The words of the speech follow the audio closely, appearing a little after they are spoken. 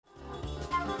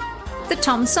The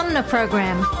Tom Sumner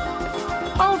Program.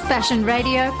 Old-fashioned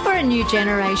radio for a new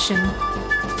generation.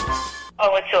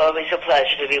 Oh, it's always a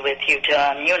pleasure to be with you,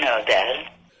 Tom. You know that.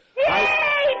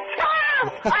 Yay,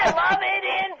 Tom! I love it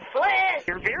in Flint!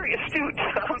 You're very astute,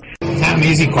 Tom. Not an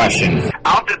easy question.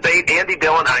 I'll debate Andy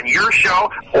Dillon on your show.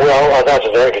 Well, that's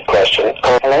a very good question.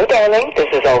 Hello, darling. This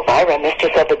is Elvira,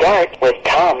 Mistress of the Dark, with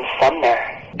Tom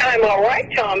Sumner. I'm all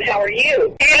right, Tom. How are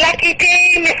you? You lucky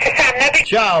day, Mr. Sumner.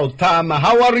 Ciao, Tom.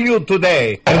 How are you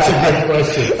today? That's a good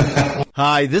question.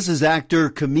 Hi, this is actor,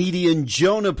 comedian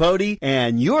Joe Napodi,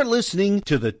 and you're listening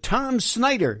to the Tom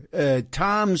Smothers.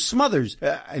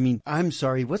 I'm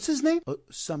sorry, what's his name?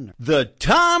 Sumner. The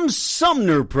Tom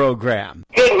Sumner Program.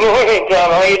 Good morning,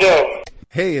 Tom. How you doing?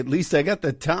 Hey, at least I got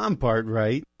the Tom part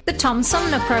right. The Tom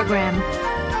Sumner Program.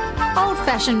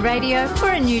 Old-fashioned radio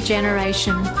for a new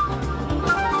generation.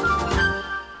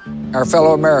 Our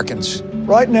fellow Americans.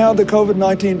 Right now, the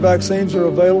COVID-19 vaccines are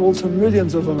available to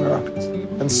millions of Americans.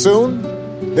 And soon,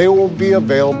 they will be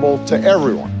available to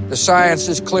everyone. The science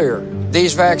is clear.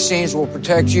 These vaccines will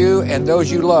protect you and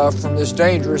those you love from this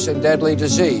dangerous and deadly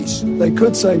disease. They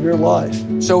could save your life.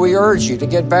 So we urge you to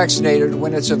get vaccinated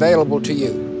when it's available to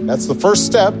you. That's the first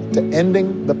step to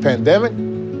ending the pandemic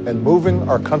and moving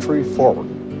our country forward.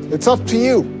 It's up to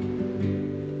you.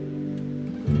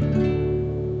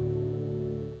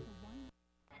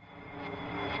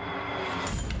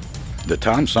 The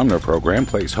Tom Sumner Program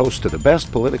plays host to the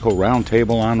best political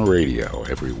roundtable on radio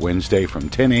every Wednesday from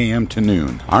 10 a.m. to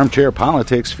noon. Armchair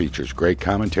Politics features great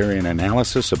commentary and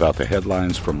analysis about the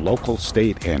headlines from local,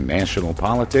 state, and national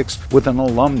politics with an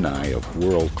alumni of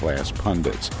world-class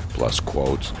pundits, plus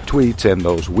quotes, tweets, and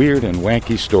those weird and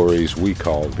wacky stories we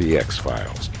call the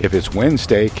X-Files. If it's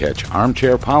Wednesday, catch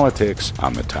Armchair Politics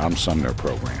on the Tom Sumner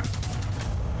Program.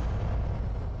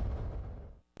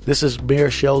 This is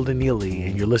Mayor Sheldon Neely,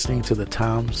 and you're listening to the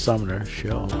Tom Sumner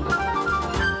Show.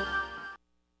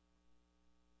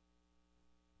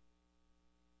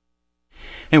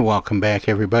 And welcome back,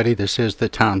 everybody. This is the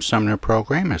Tom Sumner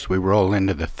Program as we roll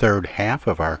into the third half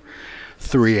of our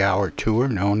 3-hour tour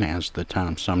known as the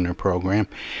Tom Sumner Program.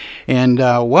 And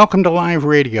welcome to live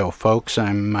radio, folks.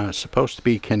 I'm supposed to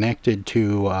be connected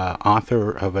to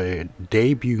author of a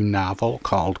debut novel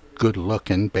called Good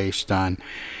Lookin', based on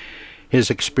his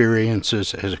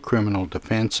experiences as a criminal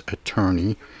defense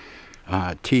attorney.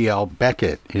 T.L.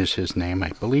 Beckett is his name.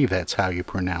 I believe that's how you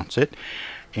pronounce it.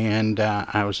 And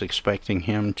I was expecting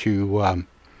him to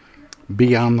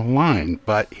be on the line,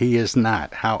 but he is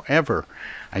not. However,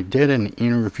 I did an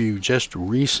interview just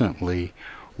recently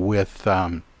with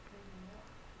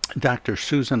Dr.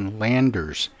 Susan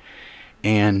Landers,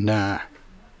 and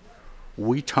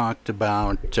we talked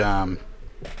about...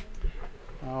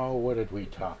 what did we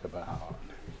talk about?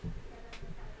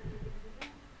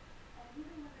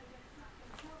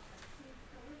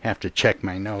 Have to check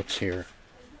my notes here.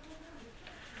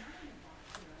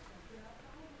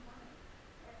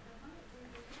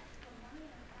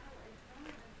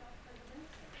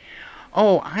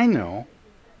 Oh, I know.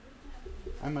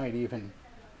 I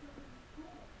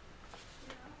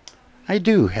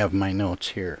do have my notes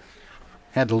here.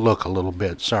 Had to look a little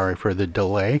bit. Sorry for the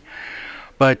delay.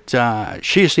 But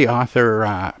she's the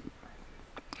author,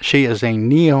 she is a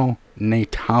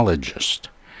neonatologist,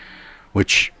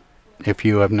 which, if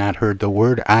you have not heard the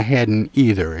word, I hadn't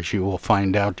either, as you will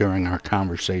find out during our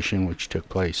conversation, which took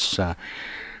place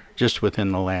just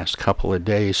within the last couple of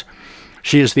days.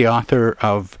 She is the author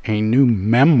of a new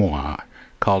memoir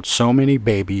called So Many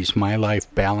Babies, My Life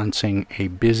Balancing a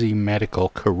Busy Medical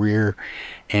Career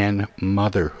and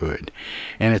Motherhood.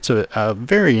 And it's a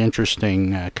very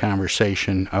interesting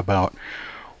conversation about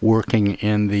working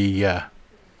in the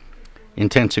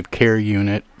intensive care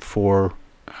unit for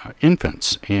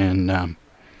infants and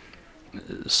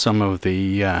some of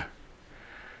the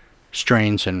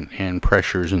strains and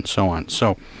pressures and so on.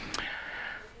 So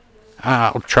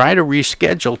I'll try to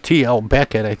reschedule T.L.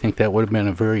 Beckett. I think that would have been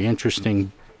a very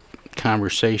interesting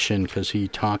conversation because he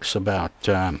talks about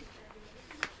some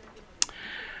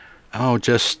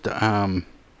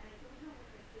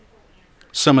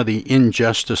of the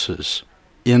injustices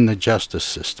in the justice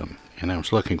system. And I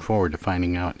was looking forward to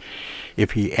finding out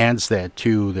if he adds that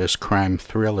to this crime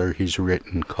thriller he's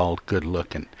written called Good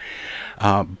Lookin'.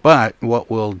 But what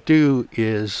we'll do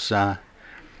is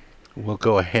we'll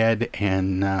go ahead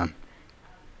and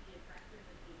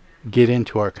get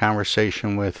into our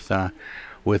conversation with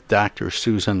Dr.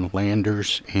 Susan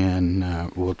Landers,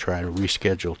 and we'll try to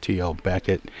reschedule T.L.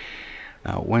 Beckett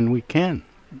when we can.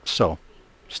 So,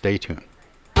 stay tuned.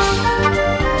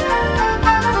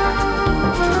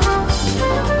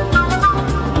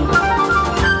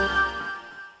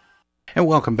 And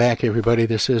welcome back, everybody.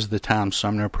 This is the Tom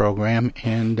Sumner Program,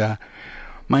 and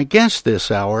my guest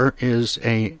this hour is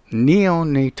a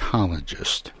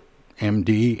neonatologist,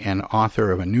 MD, and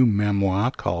author of a new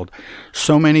memoir called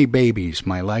So Many Babies,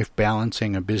 My Life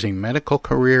Balancing a Busy Medical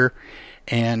Career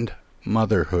and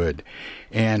Motherhood.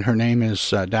 And her name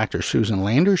is Dr. Susan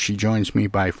Landers. She joins me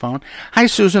by phone. Hi,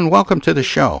 Susan. Welcome to the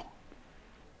show.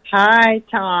 Hi,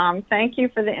 Tom. Thank you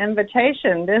for the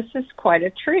invitation. This is quite a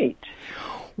treat.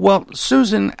 Well,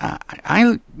 Susan,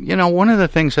 one of the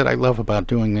things that I love about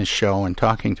doing this show and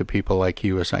talking to people like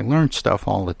you is I learn stuff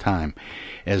all the time,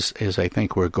 as I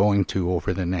think we're going to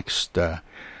over the next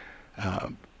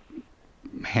half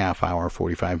hour,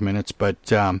 45 minutes.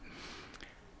 But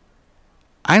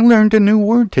I learned a new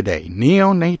word today,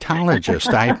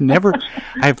 neonatologist.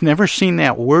 I've never seen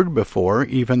that word before,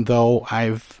 even though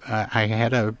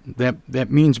that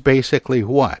means basically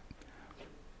what?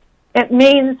 It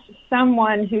means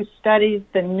someone who studies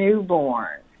the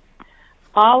newborn.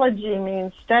 Ology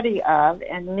means study of,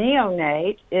 and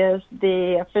neonate is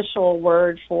the official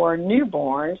word for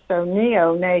newborn. So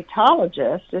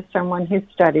neonatologist is someone who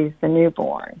studies the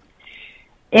newborn.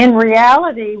 In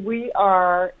reality, we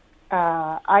are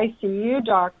ICU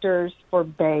doctors for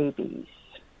babies.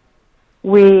 A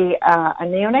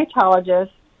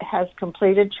neonatologist has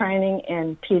completed training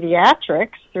in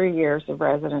pediatrics, 3 years of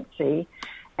residency,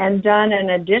 and done an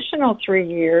additional 3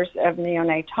 years of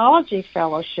neonatology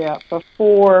fellowship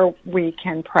before we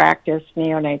can practice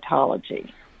neonatology.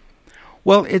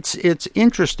 Well, it's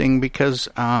interesting because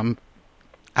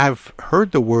I've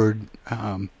heard the word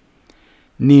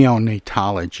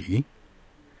neonatology,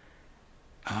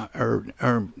 I've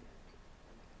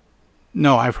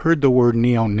heard the word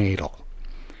neonatal,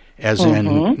 as in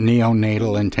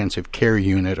neonatal intensive care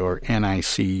unit, or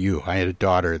NICU. I had a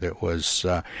daughter that was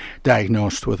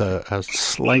diagnosed with a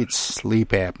slight sleep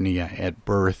apnea at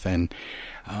birth and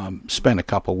spent a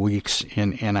couple weeks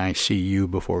in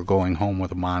NICU before going home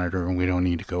with a monitor, and we don't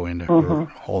need to go into her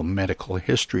whole medical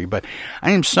history. But I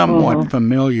am somewhat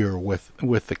familiar with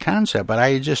the concept, but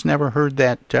I had just never heard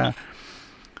that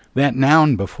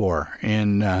noun before,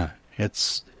 and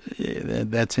that's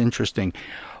interesting.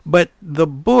 But the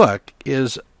book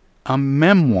is a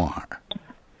memoir,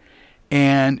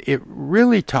 and it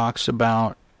really talks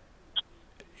about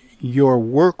your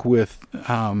work with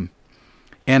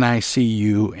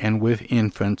NICU and with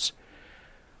infants,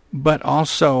 but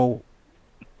also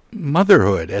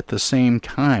motherhood at the same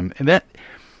time. And that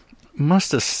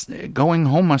going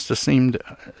home must have seemed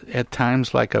at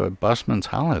times like a busman's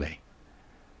holiday.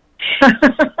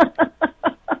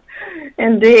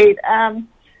 Indeed.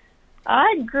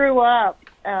 I grew up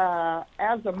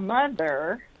as a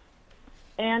mother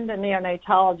and a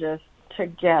neonatologist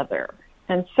together.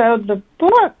 And so the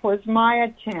book was my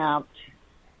attempt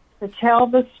to tell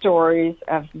the stories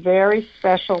of very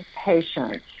special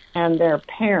patients and their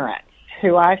parents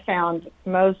who I found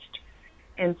most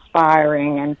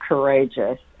inspiring and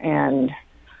courageous and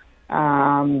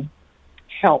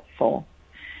helpful.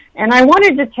 And I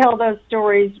wanted to tell those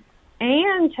stories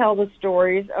and tell the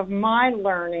stories of my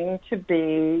learning to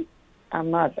be a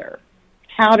mother,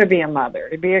 how to be a mother,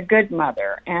 to be a good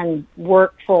mother, and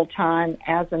work full-time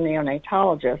as a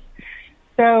neonatologist.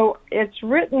 So it's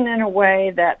written in a way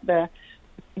that the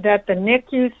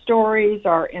NICU stories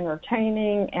are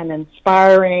entertaining and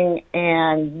inspiring,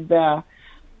 and the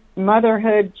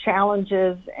motherhood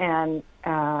challenges and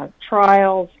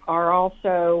trials are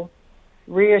also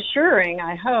reassuring,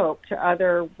 I hope, to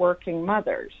other working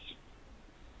mothers.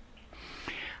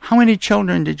 How many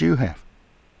children did you have?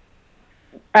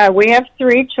 We have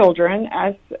 3 children.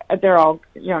 They're all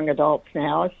young adults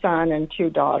now, a son and 2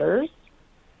 daughters.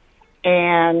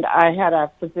 And I had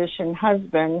a physician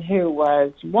husband who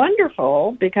was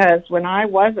wonderful because when I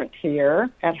wasn't here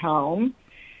at home,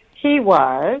 he's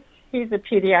a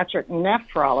pediatric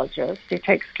nephrologist. He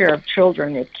takes care of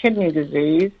children with kidney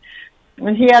disease.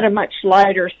 And he had a much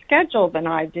lighter schedule than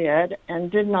I did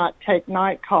and did not take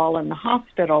night call in the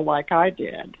hospital like I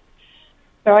did.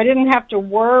 So I didn't have to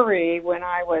worry when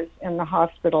I was in the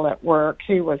hospital at work.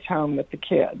 He was home with the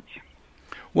kids.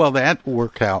 Well, that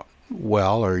worked out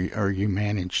well, or you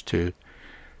managed to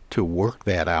work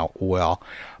that out well.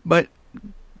 But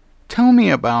tell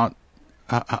me about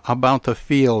the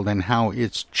field and how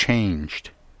it's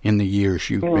changed in the years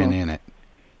you've been in it.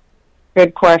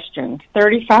 Good question.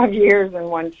 35 years in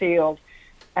one field.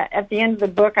 At the end of the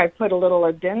book, I put a little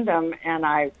addendum, and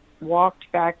I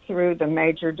walked back through the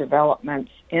major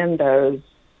developments in those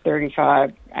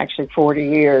 35, actually 40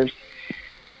 years.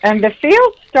 And the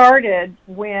field started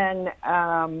when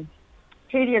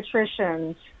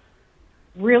pediatricians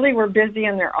really were busy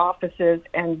in their offices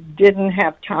and didn't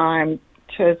have time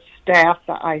to staff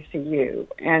the ICU.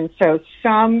 And so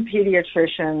some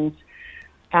pediatricians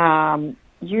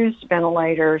used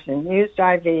ventilators and used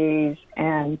IVs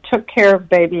and took care of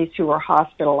babies who were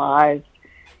hospitalized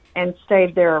and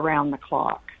stayed there around the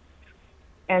clock.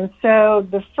 And so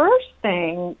the first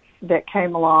thing that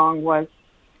came along was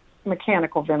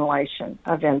mechanical ventilation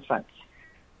of infants.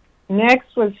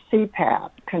 Next was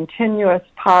CPAP, continuous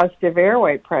positive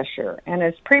airway pressure. And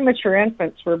as premature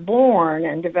infants were born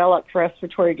and developed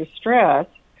respiratory distress,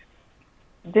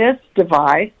 this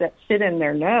device that fit in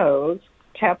their nose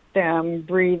kept them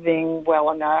breathing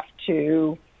well enough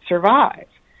to survive.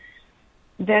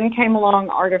 Then came along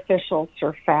artificial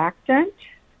surfactant,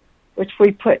 which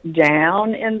we put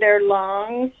down in their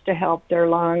lungs to help their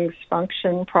lungs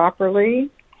function properly.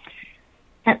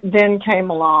 And then came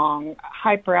along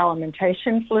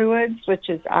hyperalimentation fluids, which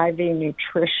is IV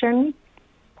nutrition.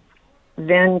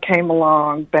 Then came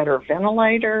along better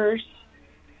ventilators,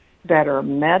 better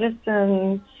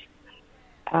medicines.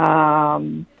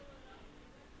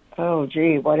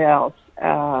 What else?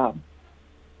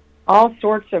 All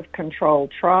sorts of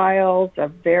controlled trials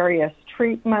of various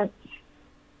treatments.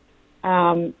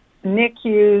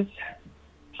 NICUs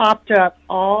popped up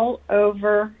all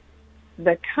over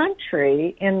the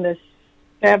country in the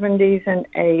 70s and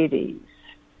 80s.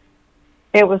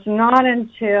 It was not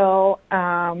until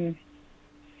the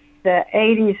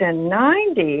 80s and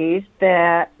 90s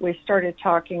that we started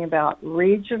talking about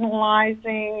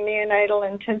regionalizing neonatal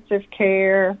intensive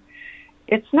care.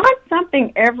 It's not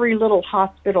something every little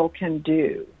hospital can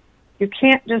do. You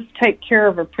can't just take care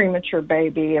of a premature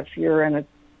baby if you're in a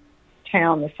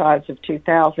town the size of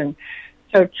 2,000.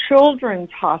 So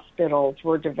children's hospitals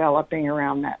were developing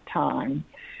around that time.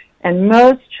 And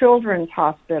most children's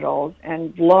hospitals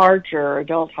and larger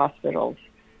adult hospitals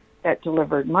that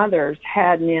delivered mothers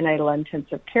had neonatal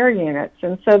intensive care units.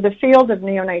 And so the field of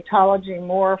neonatology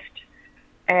morphed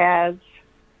as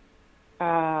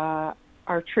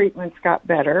our treatments got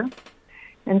better.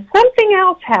 And something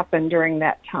else happened during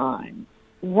that time.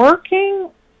 Working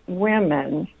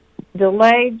women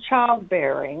delayed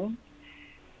childbearing,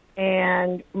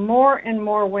 and more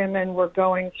women were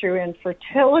going through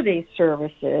infertility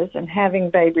services and having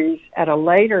babies at a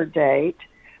later date.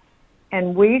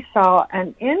 And we saw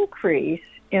an increase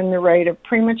in the rate of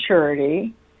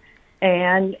prematurity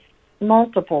and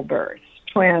multiple births,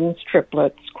 twins,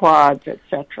 triplets, quads,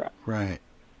 etc. Right.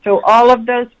 So all of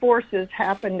those forces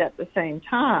happened at the same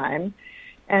time,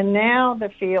 and now the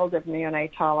field of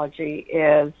neonatology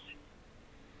is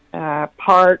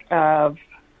part of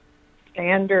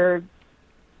standard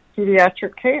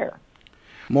pediatric care.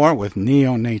 More with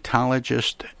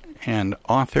neonatologist and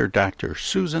author Dr.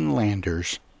 Susan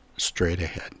Landers straight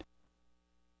ahead.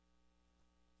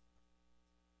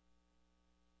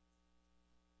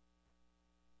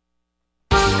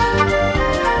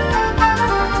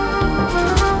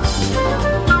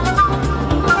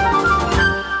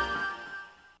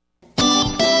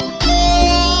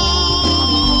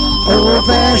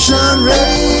 Old-fashioned radio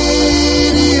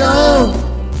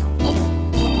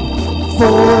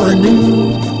for a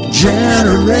new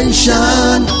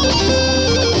generation.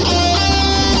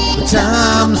 The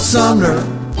Tom Sumner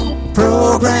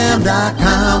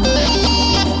Program.com.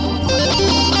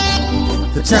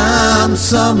 The Tom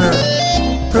Sumner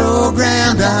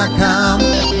Program.com.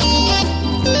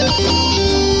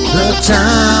 The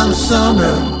Tom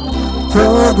Sumner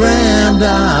Program.com.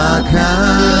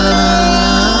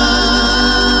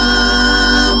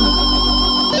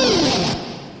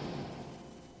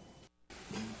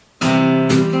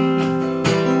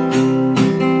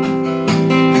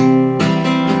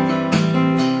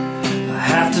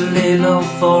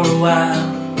 For a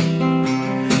while,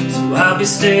 so I'll be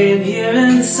staying here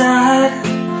inside.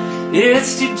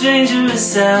 It's too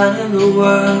dangerous out in the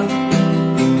world.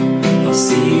 I'll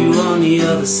see you on the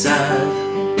other side.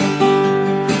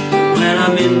 When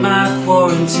I'm in my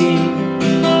quarantine,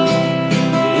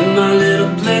 in my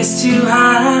little place to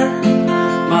hide,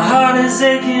 my heart is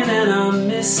aching and I'm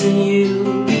missing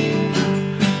you.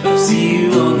 I'll see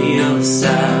you on the other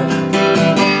side.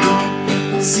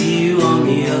 I'll see you on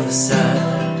the other side.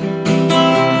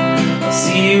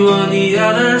 See you on the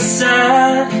other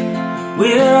side.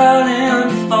 We're all in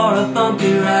for a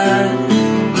bumpy ride.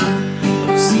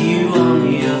 I'll see you on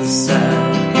the other side.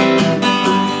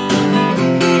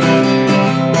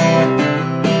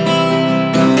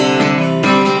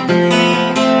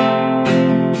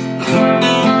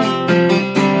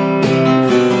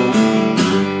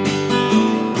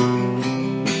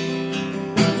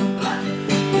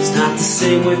 It's not the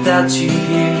same without you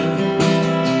here.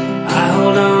 I hold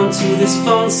onto this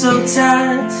phone so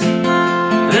tight,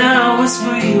 and I'll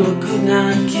whisper you a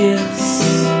goodnight kiss.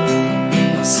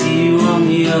 I'll see you on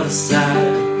the other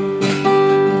side.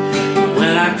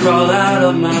 When I crawl out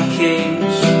of my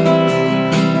cage,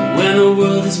 when the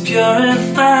world is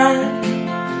purified,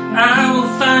 I will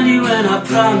find you and I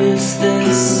promise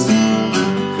this.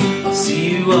 I'll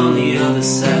see you on the other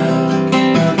side.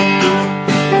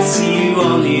 I'll see you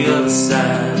on the other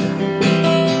side.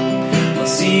 I'll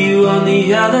see you on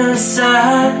the other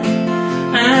side,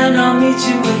 and I'll meet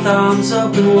you with arms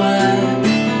open wide.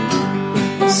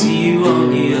 I'll see you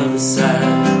on the other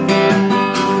side.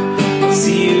 I'll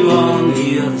see you on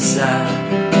the other side.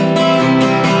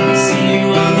 I'll see you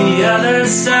on the other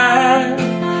side,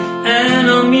 and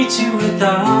I'll meet you with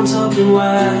arms open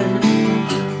wide.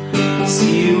 I'll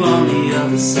see you on the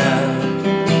other side.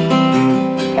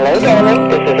 Hello, darling.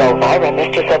 This is Elvira,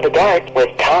 Mistress of the Dark,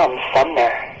 with Tom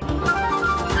Sumner.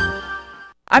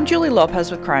 I'm Julie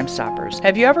Lopez with Crime Stoppers.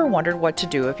 Have you ever wondered what to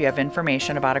do if you have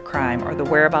information about a crime or the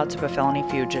whereabouts of a felony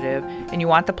fugitive and you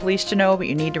want the police to know but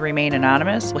you need to remain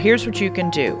anonymous? Well, here's what you can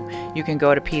do. You can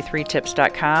go to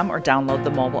p3tips.com or download the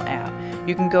mobile app.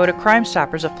 You can go to Crime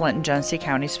Stoppers of Flint and Genesee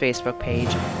County's Facebook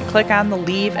page and click on the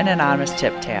Leave an Anonymous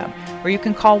Tip tab, or you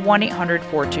can call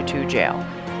 1-800-422-JAIL.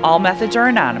 All methods are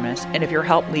anonymous, and if your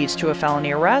help leads to a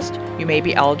felony arrest, you may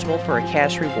be eligible for a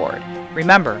cash reward.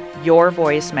 Remember, your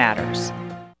voice matters.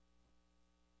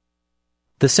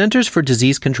 The Centers for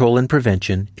Disease Control and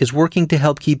Prevention is working to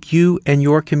help keep you and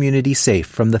your community safe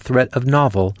from the threat of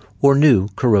novel or new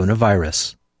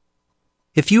coronavirus.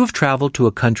 If you have traveled to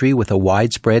a country with a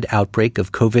widespread outbreak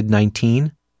of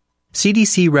COVID-19,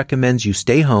 CDC recommends you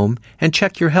stay home and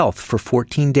check your health for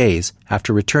 14 days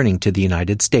after returning to the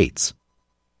United States.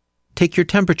 Take your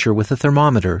temperature with a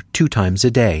thermometer 2 times a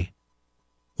day.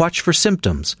 Watch for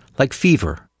symptoms like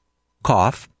fever,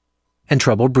 cough, and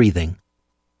trouble breathing.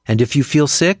 And if you feel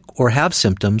sick or have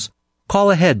symptoms,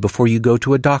 call ahead before you go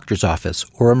to a doctor's office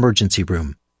or emergency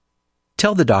room.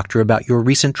 Tell the doctor about your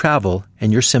recent travel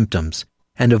and your symptoms,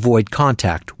 and avoid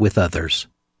contact with others.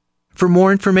 For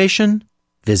more information,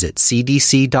 visit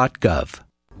cdc.gov.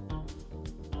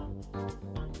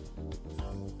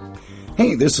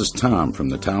 Hey, this is Tom from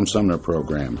the Tom Sumner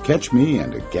Program. Catch me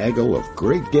and a gaggle of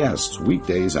great guests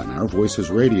weekdays on Our Voices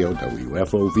Radio,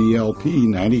 WFOVLP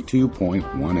 92.1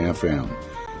 FM.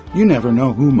 You never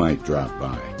know who might drop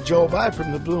by. Joe Vai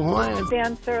from the Blue Hawaiian.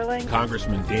 Dan Sterling.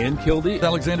 Congressman Dan Kildee.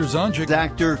 Alexander Zonjic.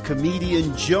 Actor,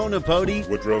 comedian Joe Napodi.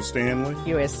 Woodrow Stanley.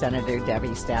 U.S. Senator Debbie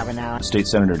Stabenow. State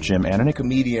Senator Jim Ananich.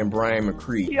 Comedian Brian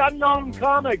McCree. The unknown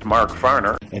comic. Mark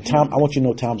Farner. And Tom, I want you to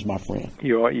know Tom's my friend.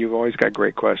 You've always got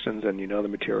great questions, and you know the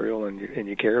material, and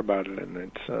you care about it,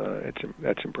 and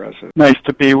that's impressive. Nice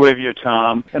to be with you,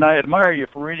 Tom. And I admire you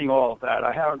for reading all of that.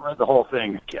 I haven't read the whole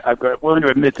thing. I'm willing to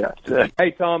admit that. Hey,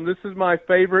 Tom, this is my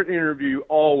favorite interview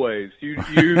always.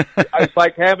 It's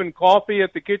like having coffee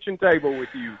at the kitchen table with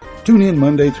you. Tune in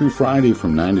Monday through Friday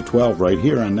from 9 to 12 right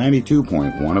here on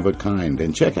 92.1 of a kind,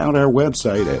 and check out our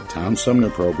website at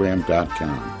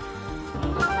TomSumnerProgram.com.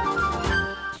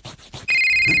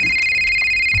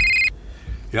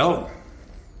 Yo,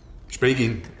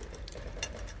 speaking.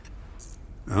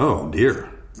 Oh, dear.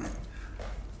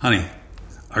 Honey,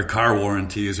 our car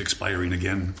warranty is expiring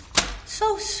again.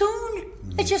 So soon?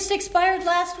 It just expired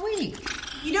last week.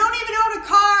 You don't even own a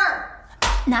car!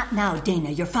 Not now,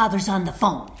 Dana. Your father's on the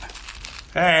phone.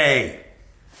 Hey!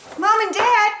 Mom and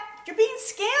Dad, you're being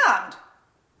scammed.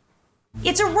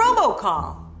 It's a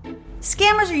robocall.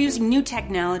 Scammers are using new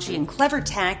technology and clever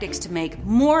tactics to make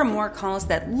more and more calls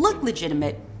that look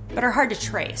legitimate but are hard to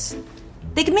trace.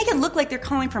 They can make it look like they're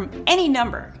calling from any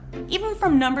number, even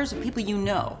from numbers of people you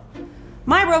know.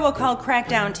 My robocall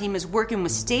crackdown team is working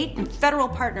with state and federal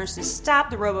partners to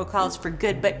stop the robocalls for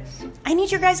good, but I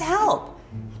need your guys' help.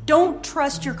 Don't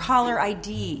trust your caller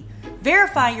ID.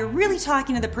 Verify you're really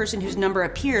talking to the person whose number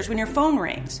appears when your phone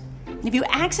rings. And if you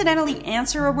accidentally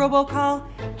answer a robocall,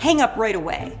 hang up right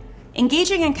away.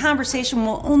 Engaging in conversation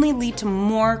will only lead to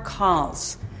more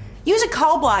calls. Use a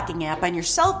call blocking app on your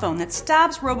cell phone that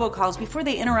stops robocalls before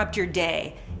they interrupt your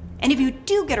day. And if you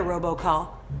do get a robocall,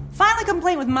 file a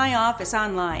complaint with my office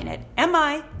online at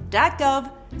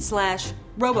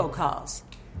mi.gov/robocalls.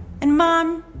 And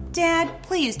Mom, Dad,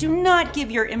 please do not give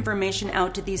your information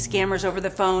out to these scammers over the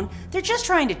phone. They're just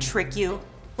trying to trick you.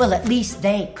 Well, at least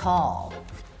they call.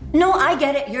 No, I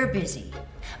get it, you're busy.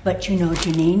 But you know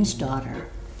Janine's daughter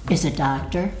is a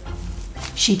doctor.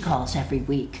 She calls every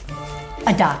week.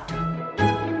 A doctor.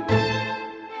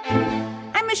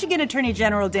 I'm Michigan Attorney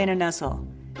General Dana Nessel.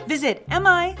 Visit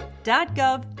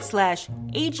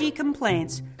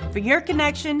mi.gov/agcomplaints for your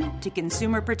connection to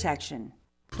consumer protection.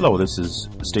 Hello, this is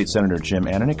State Senator Jim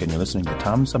Ananich, and you're listening to the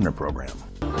Tom Sumner Program.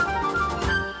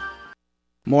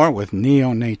 More with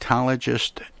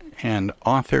neonatologist and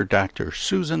author Dr.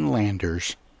 Susan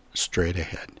Landers straight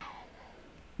ahead.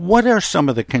 What are some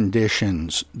of the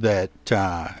conditions that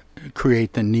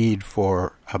create the need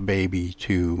for a baby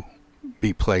to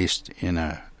be placed in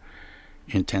a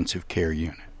intensive care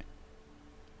unit?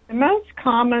 The most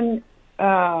common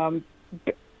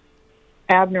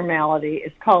abnormality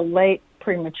is called late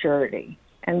prematurity,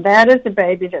 and that is a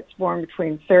baby that's born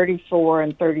between 34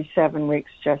 and 37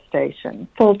 weeks gestation.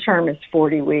 Full term is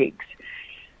 40 weeks.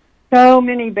 So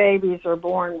many babies are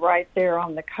born right there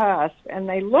on the cusp, and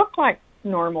they look like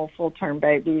normal full-term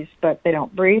babies, but they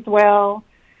don't breathe well,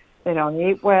 they don't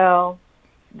eat well,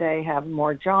 they have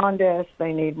more jaundice,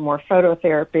 they need more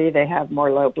phototherapy, they have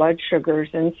more low blood sugars,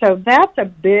 and so that's a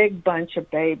big bunch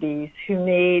of babies who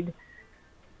need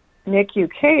NICU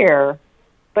care,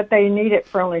 but they need it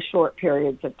for only short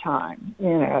periods of time,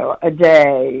 a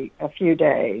day, a few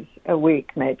days, a week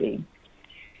maybe.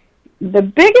 The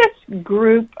biggest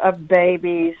group of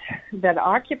babies that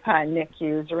occupy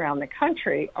NICUs around the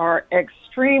country are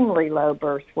extremely low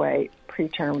birth weight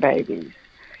preterm babies.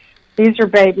 These are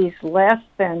babies less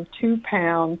than 2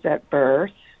 pounds at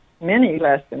birth, many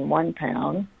less than 1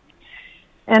 pound,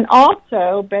 and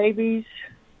also babies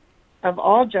of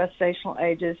all gestational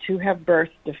ages who have birth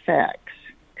defects,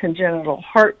 congenital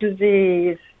heart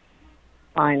disease,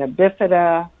 spina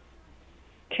bifida,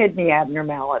 kidney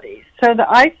abnormalities. So the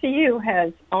ICU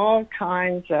has all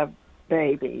kinds of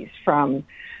babies, from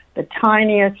the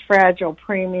tiniest fragile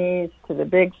preemies to the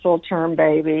big full-term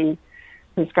baby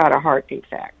who's got a heart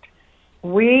defect.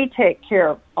 We take care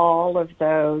of all of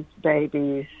those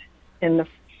babies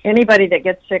anybody that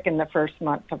gets sick in the first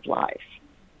month of life.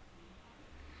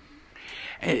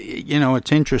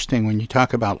 It's interesting when you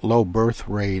talk about low birth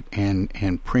rate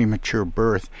and premature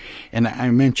birth. And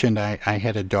I mentioned I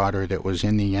had a daughter that was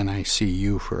in the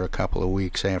NICU for a couple of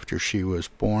weeks after she was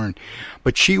born.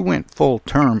 But she went full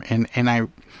term. And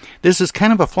this is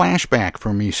kind of a flashback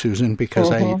for me, Susan, because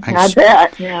I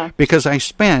bet, yeah. Because I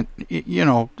spent,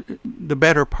 the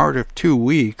better part of 2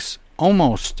 weeks,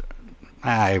 almost,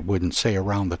 I wouldn't say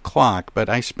around the clock, but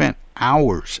I spent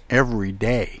hours every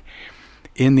day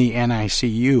in the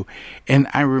NICU, and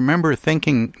I remember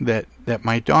thinking that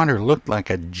my daughter looked like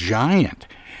a giant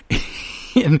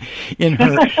in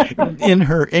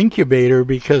her incubator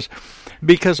because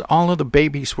all of the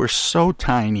babies were so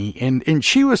tiny, and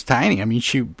she was tiny. I mean,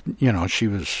 she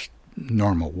was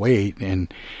normal weight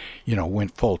and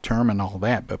went full term and all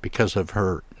that, but because of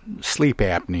her sleep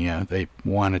apnea, they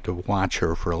wanted to watch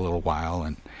her for a little while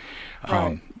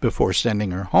and before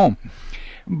sending her home.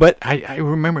 But I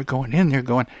remember going in there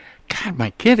going, God, my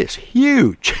kid is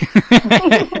huge.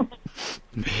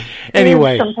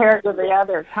 Anyway. Compared to the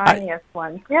other tiniest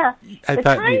ones. Yeah. The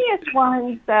tiniest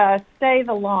ones stay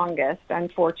the longest,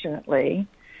 unfortunately.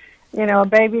 A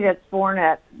baby that's born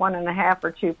at 1.5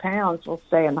 or 2 pounds will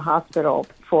stay in the hospital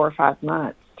 4 or 5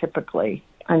 months, typically,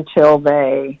 until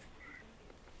they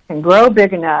can grow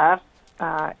big enough,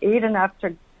 eat enough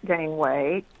to gain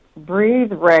weight,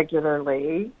 breathe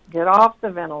regularly, get off the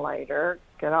ventilator,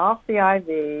 get off the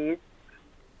IVs,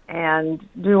 and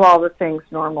do all the things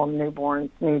normal newborns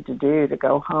need to do to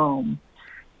go home.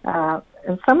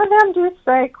 And some of them do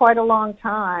stay quite a long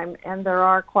time, and there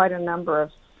are quite a number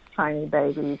of tiny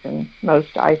babies in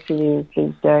most ICUs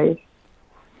these days.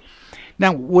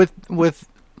 Now, with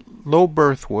low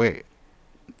birth weight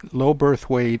and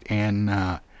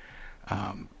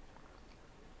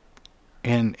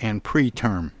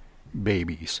preterm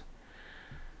babies,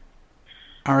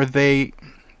 are they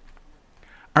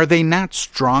not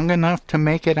strong enough to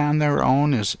make it on their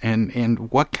own?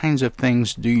 And what kinds of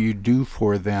things do you do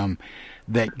for them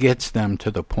that gets them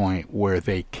to the point where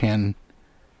they can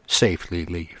safely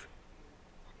leave?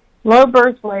 Low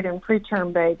birth weight and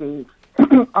preterm babies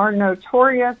are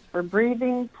notorious for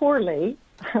breathing poorly,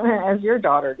 as your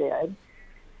daughter did,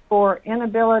 for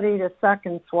inability to suck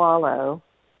and swallow,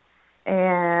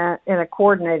 and in a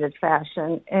coordinated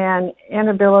fashion, and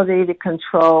inability to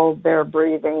control their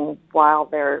breathing while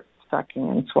they're sucking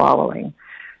and swallowing.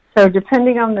 So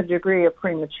depending on the degree of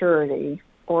prematurity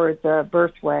or the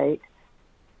birth weight,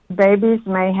 babies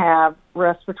may have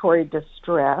respiratory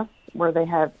distress where they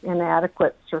have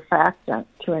inadequate surfactant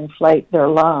to inflate their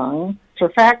lung.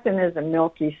 Surfactant is a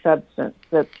milky substance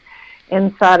that's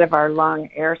inside of our lung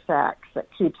air sacs that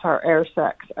keeps our air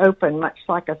sacs open, much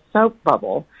like a soap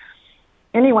bubble.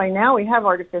 Anyway, now we have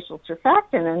artificial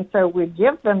surfactant, and so we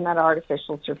give them that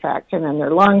artificial surfactant, and their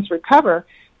lungs recover,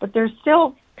 but they're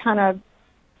still kind of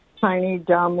tiny,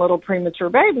 dumb little premature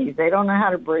babies. They don't know how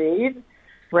to breathe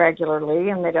regularly,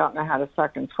 and they don't know how to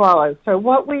suck and swallow. So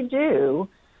what we do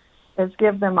is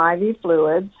give them IV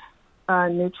fluids,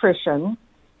 nutrition,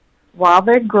 while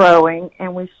they're growing,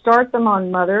 and we start them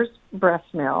on mother's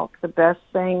breast milk. The best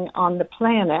thing on the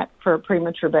planet for a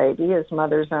premature baby is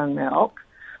mother's own milk.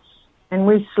 And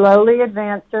we slowly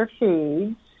advance their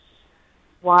feeds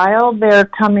while they're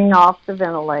coming off the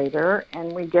ventilator,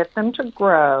 and we get them to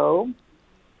grow,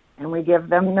 and we give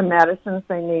them the medicines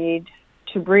they need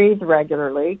to breathe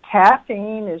regularly.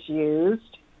 Caffeine is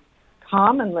used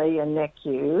commonly in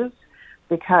NICUs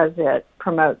because it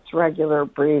promotes regular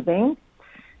breathing.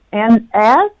 And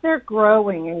as they're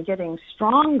growing and getting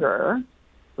stronger,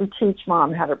 we teach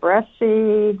mom how to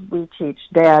breastfeed, we teach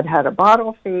dad how to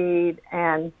bottle feed,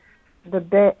 and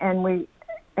we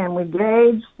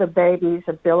gauge the baby's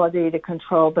ability to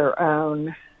control their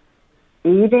own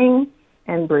eating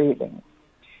and breathing.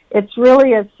 It's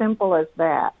really as simple as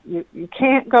that. You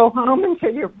can't go home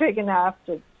until you're big enough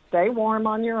to stay warm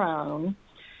on your own,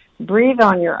 breathe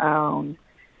on your own,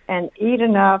 and eat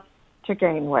enough to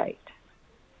gain weight.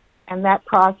 And that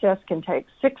process can take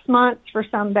 6 months for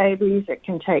some babies. It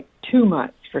can take 2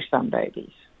 months for some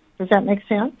babies. Does that make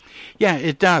sense? Yeah,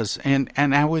 it does. And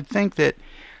I would think that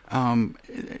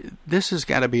this has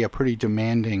got to be a pretty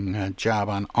demanding job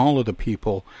on all of the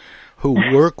people who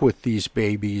work with these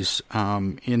babies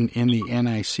in the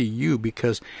NICU,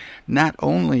 because not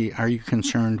only are you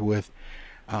concerned with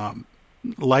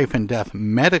life and death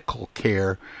medical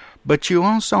care, but you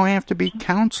also have to be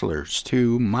counselors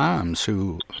to moms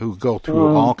who go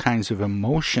through all kinds of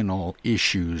emotional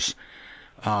issues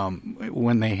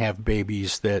when they have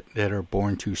babies that are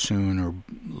born too soon or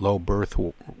low birth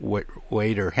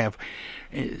weight or have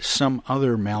some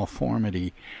other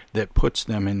malformity that puts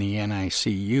them in the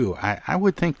NICU. I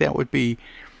would think that would be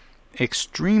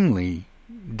extremely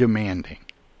demanding.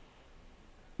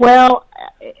 Well,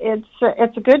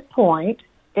 it's a good point.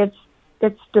 It's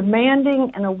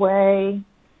demanding in a way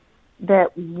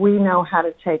that we know how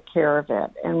to take care of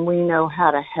it, and we know how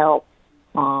to help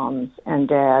moms and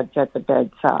dads at the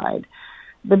bedside.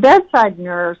 The bedside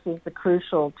nurse is the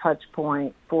crucial touch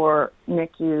point for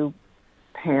NICU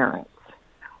parents.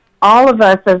 All of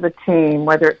us as a team,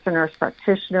 whether it's the nurse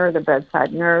practitioner, the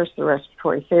bedside nurse, the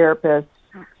respiratory therapist,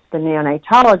 the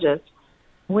neonatologist,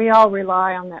 we all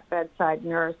rely on that bedside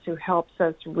nurse who helps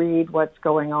us read what's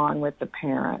going on with the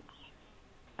parents.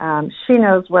 She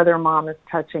knows whether mom is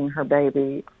touching her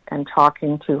baby and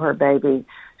talking to her baby.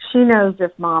 She knows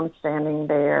if mom's standing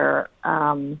there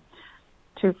 2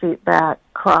 feet back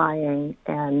crying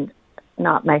and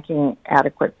not making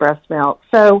adequate breast milk.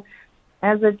 So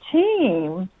as a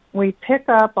team, we pick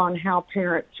up on how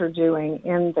parents are doing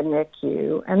in the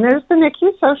NICU. And there's the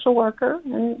NICU social worker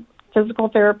and physical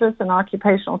therapist and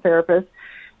occupational therapist.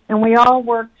 And we all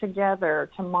work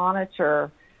together to monitor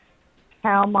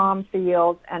how mom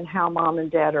feels and how mom and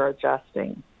dad are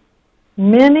adjusting.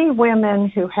 Many women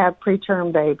who have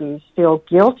preterm babies feel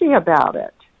guilty about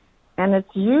it, and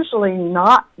it's usually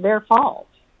not their fault.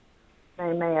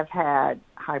 They may have had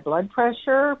high blood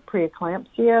pressure,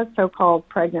 preeclampsia, so-called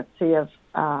pregnancy of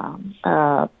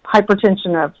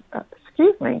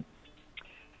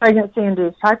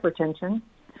pregnancy-induced hypertension.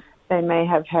 They may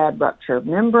have had rupture of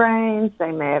membranes.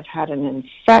 They may have had an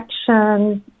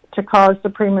infection to cause the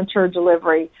premature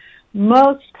delivery.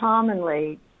 Most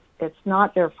commonly, it's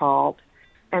not their fault,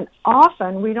 and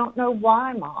often we don't know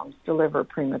why moms deliver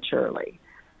prematurely.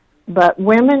 But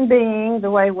women being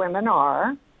the way women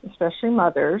are, especially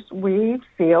mothers, we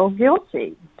feel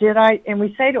guilty. And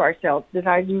we say to ourselves, did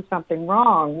I do something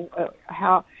wrong?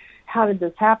 How did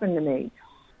this happen to me?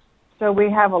 So we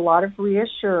have a lot of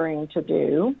reassuring to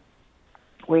do.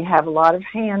 We have a lot of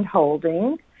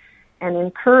hand-holding and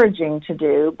encouraging to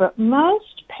do, but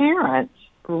most parents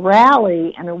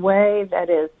rally in a way that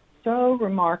is so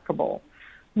remarkable.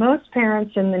 Most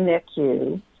parents in the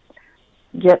NICU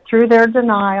get through their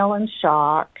denial and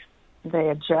shock. They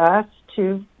adjust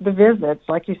to the visits.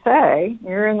 Like you say,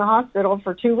 you're in the hospital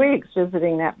for 2 weeks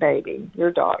visiting that baby,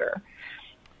 your daughter.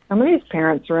 Some of these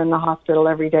parents are in the hospital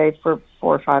every day for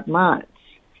 4 or 5 months.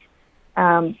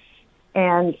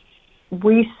 And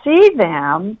we see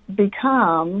them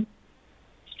become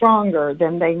stronger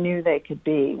than they knew they could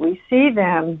be. We see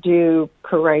them do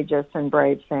courageous and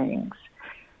brave things.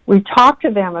 We talk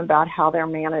to them about how they're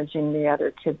managing the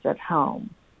other kids at home.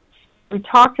 We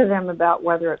talk to them about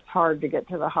whether it's hard to get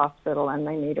to the hospital and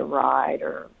they need a ride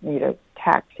or need a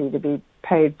taxi to be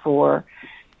paid for.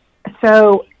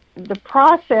 So the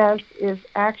process is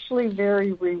actually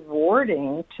very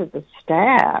rewarding to the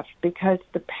staff because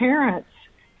the parents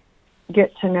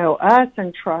get to know us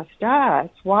and trust us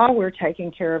while we're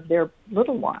taking care of their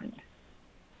little one.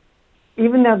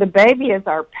 Even though the baby is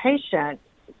our patient,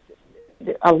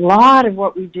 a lot of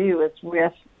what we do is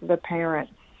with the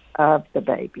parents of the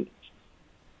baby.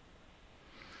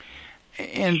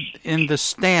 And in the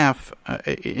staff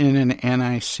in an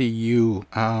NICU,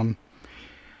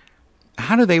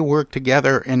 how do they work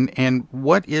together, and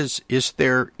what is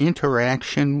their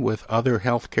interaction with other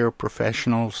healthcare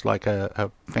professionals, like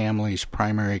a family's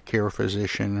primary care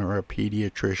physician or a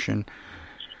pediatrician,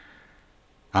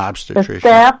 obstetrician?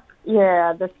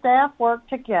 The staff work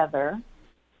together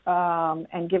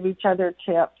and give each other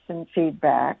tips and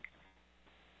feedback.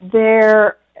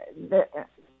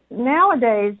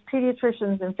 Nowadays,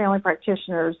 pediatricians and family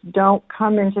practitioners don't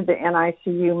come into the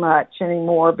NICU much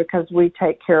anymore because we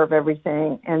take care of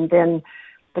everything, and then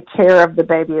the care of the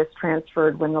baby is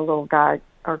transferred when the little guy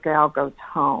or gal goes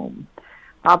home.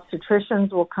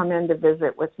 Obstetricians will come in to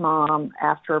visit with mom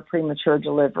after a premature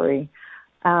delivery.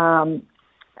 There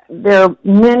are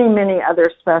many, many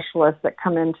other specialists that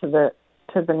come into the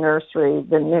nursery,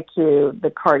 the NICU, the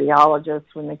cardiologist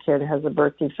when the kid has a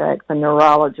birth defect, the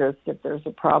neurologist if there's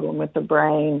a problem with the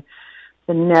brain,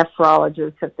 the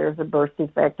nephrologist if there's a birth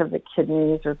defect of the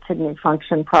kidneys or kidney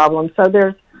function problem. So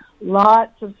there's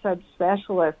lots of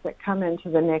subspecialists that come into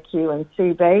the NICU and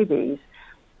see babies,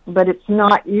 but it's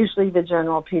not usually the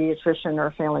general pediatrician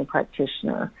or family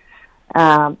practitioner.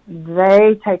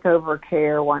 They take over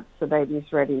care once the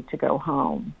baby's ready to go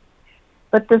home.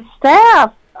 But the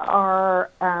staff are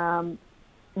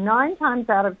 9 times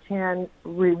out of 10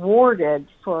 rewarded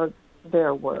for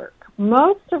their work.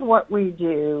 Most of what we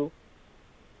do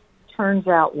turns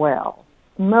out well.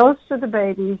 Most of the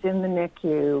babies in the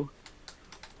NICU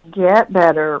get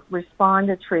better, respond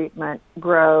to treatment,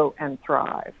 grow, and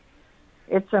thrive.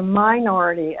 It's a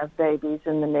minority of babies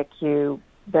in the NICU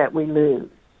that we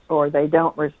lose, or they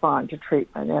don't respond to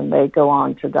treatment and they go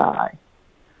on to die.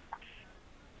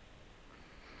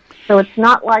 So it's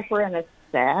not like we're in a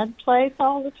sad place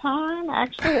all the time.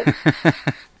 Actually, it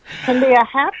can be a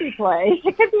happy place.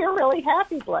 It can be a really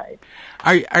happy place.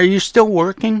 Are you still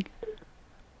working?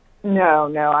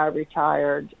 No, I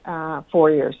retired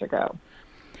 4 years ago.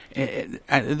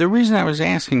 The reason I was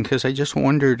asking, because I just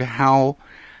wondered how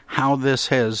this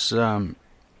has,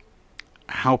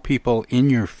 how people in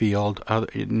your field, other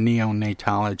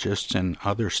neonatologists and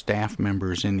other staff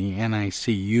members in the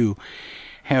NICU,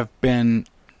 have been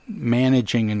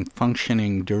managing and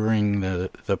functioning during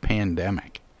the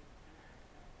pandemic.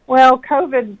 Well,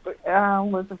 COVID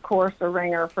was, of course, a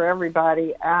ringer for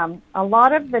everybody. A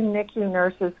lot of the NICU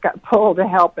nurses got pulled to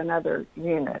help in other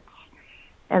units,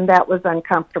 and that was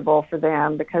uncomfortable for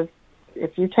them because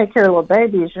if you take care of little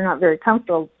babies, you're not very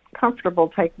comfortable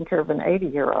taking care of an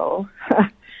 80-year-old.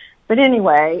 But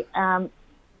anyway,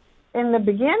 in the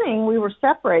beginning, we were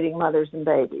separating mothers and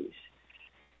babies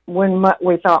when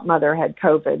we thought mother had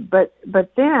COVID. But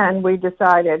then we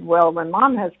decided, well, when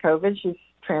mom has COVID, she's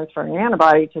transferring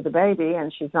antibody to the baby,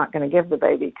 and she's not going to give the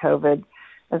baby COVID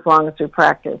as long as we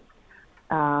practice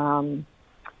hand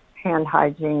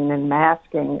hygiene and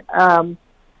masking.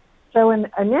 So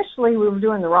initially, we were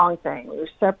doing the wrong thing. We were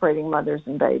separating mothers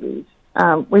and babies.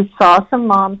 We saw some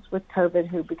moms with COVID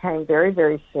who became very,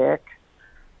 very sick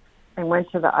and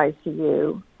went to the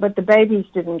ICU, but the babies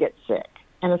didn't get sick.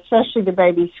 And especially the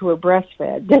babies who were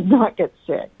breastfed did not get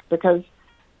sick because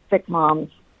sick moms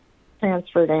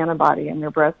transferred antibody in their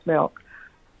breast milk,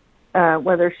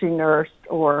 whether she nursed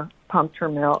or pumped her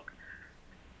milk.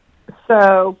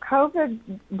 So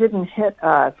COVID didn't hit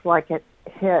us like it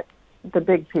hit the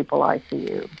big people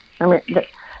ICU. I mean,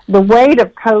 the weight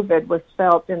of COVID was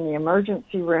felt in the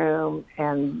emergency room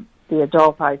and the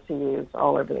adult ICUs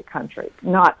all over the country,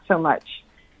 not so much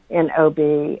in OB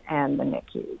and the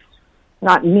NICUs.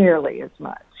 Not nearly as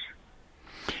much.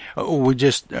 We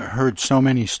just heard so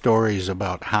many stories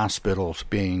about hospitals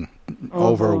being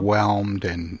overwhelmed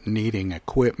and needing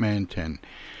equipment and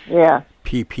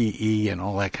PPE and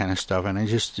all that kind of stuff. And I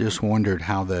just wondered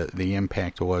how the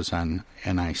impact was on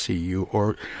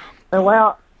NICU.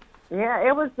 Well, yeah,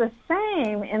 it was the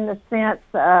same in the sense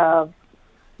of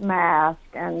masks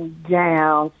and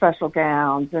gowns, special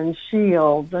gowns and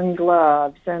shields and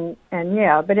gloves and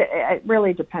yeah, but it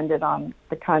really depended on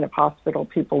the kind of hospital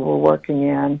people were working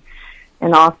in.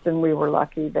 In Austin, we were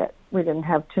lucky that we didn't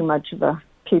have too much of a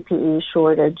PPE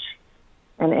shortage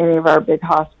in any of our big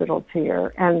hospitals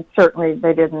here, and certainly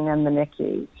they didn't in the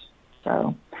NICUs.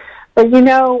 So, but you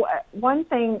know, one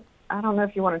thing, I don't know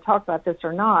if you want to talk about this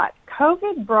or not,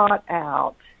 COVID brought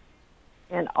out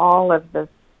in all of the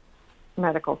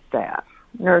medical staff,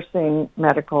 nursing,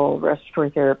 medical, respiratory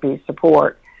therapy,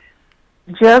 support,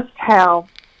 just how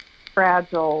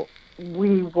fragile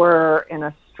we were in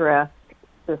a stressed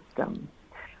system.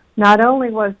 Not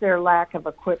only was there lack of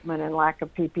equipment and lack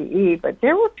of PPE, but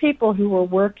there were people who were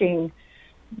working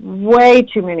way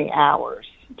too many hours,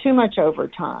 too much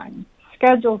overtime,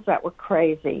 schedules that were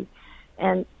crazy,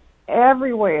 and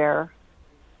everywhere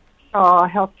saw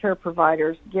healthcare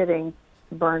providers getting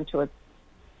burned to a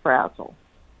frazzle,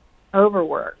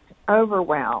 overworked,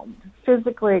 overwhelmed,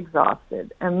 physically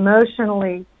exhausted,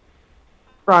 emotionally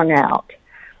strung out.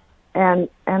 And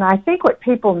I think what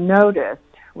people noticed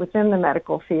within the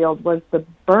medical field was the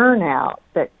burnout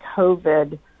that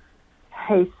COVID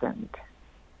hastened.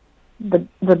 The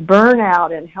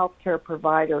burnout in healthcare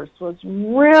providers was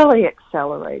really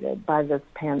accelerated by this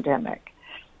pandemic.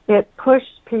 It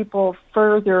pushed people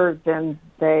further than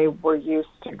they were used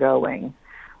to going.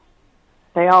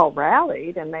 They all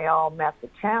rallied and they all met the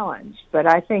challenge. But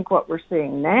I think what we're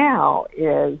seeing now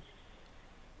is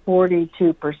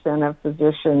 42% of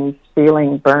physicians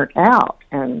feeling burnt out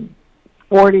and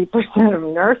 40% of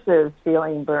nurses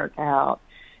feeling burnt out,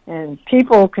 and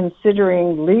people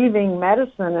considering leaving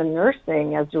medicine and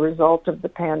nursing as a result of the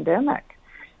pandemic.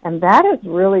 And that is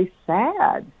really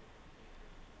sad.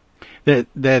 That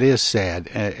is sad,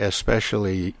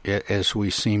 especially as we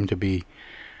seem to be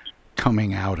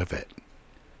coming out of it.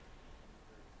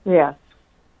 Yes.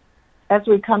 As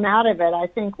we come out of it, I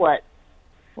think what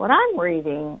I'm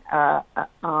reading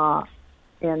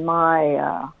in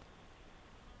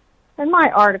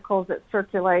my articles that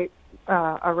circulate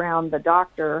around the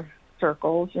doctor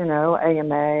circles,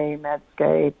 AMA,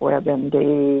 Medscape,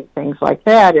 WebMD, things like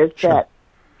that, is that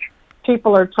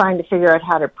people are trying to figure out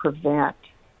how to prevent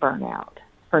burnout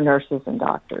for nurses and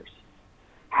doctors.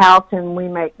 How can we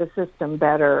make the system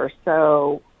better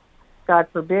so, God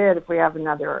forbid, if we have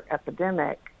another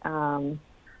epidemic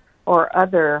or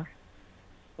other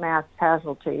mass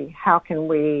casualty, how can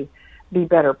we be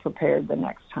better prepared the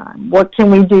next time? What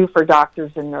can we do for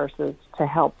doctors and nurses to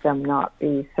help them not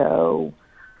be so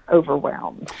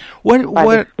overwhelmed by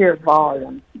the sheer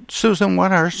volume? Susan,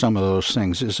 what are some of those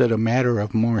things? Is it a matter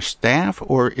of more staff,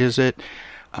 or is it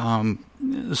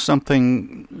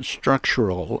something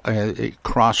structural,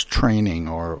 cross-training,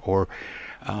 or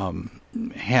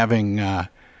having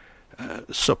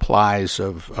supplies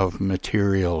of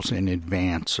materials in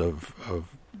advance of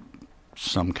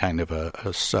some kind of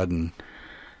a sudden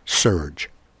surge?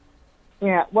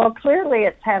 Yeah, well, clearly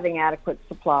it's having adequate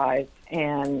supplies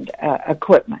and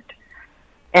equipment,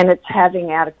 and it's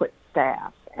having adequate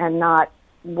staff and not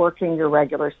working your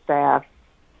regular staff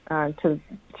to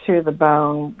the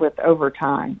bone with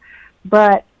overtime.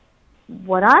 But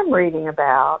what I'm reading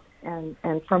about, and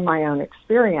from my own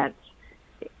experience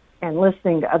and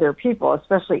listening to other people,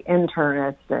 especially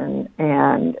internists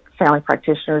and family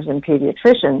practitioners and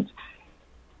pediatricians,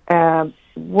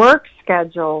 work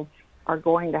schedules are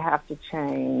going to have to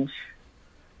change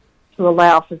to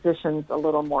allow physicians a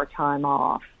little more time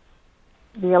off.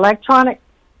 The electronic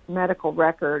medical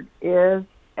record is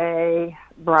a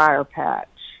briar patch.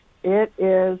 It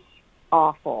is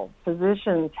awful.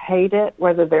 Physicians hate it,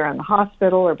 whether they're in the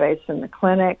hospital or based in the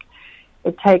clinic.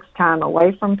 It takes time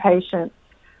away from patients.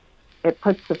 It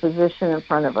puts the physician in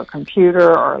front of a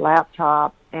computer or a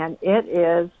laptop, and it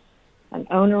is an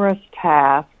onerous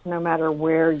task no matter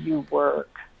where you work.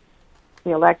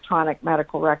 The electronic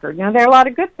medical record. Now, there are a lot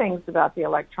of good things about the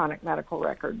electronic medical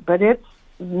record, but it's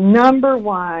number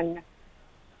one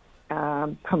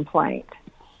complaint.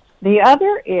 The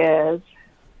other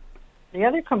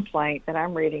complaint that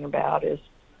I'm reading about is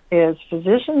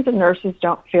physicians and nurses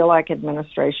don't feel like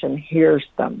administration hears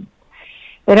them.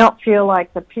 They don't feel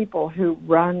like the people who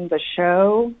run the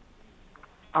show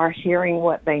are hearing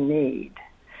what they need,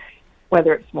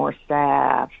 whether it's more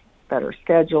staff, better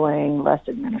scheduling, less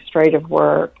administrative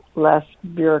work, less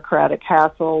bureaucratic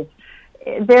hassles.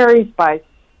 It varies by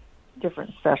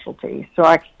different specialties, so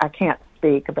I can't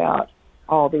speak about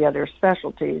all the other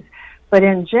specialties. But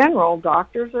in general,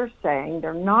 doctors are saying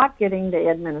they're not getting the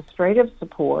administrative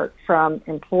support from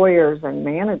employers and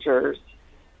managers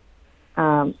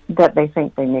that they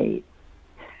think they need.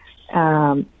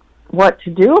 What to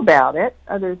do about it,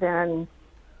 other than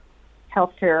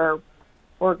healthcare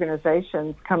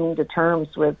organizations coming to terms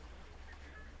with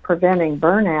preventing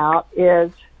burnout,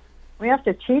 is we have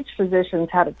to teach physicians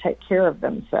how to take care of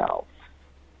themselves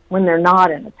when they're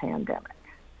not in a pandemic.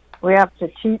 We have to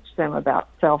teach them about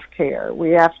self-care.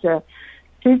 We have to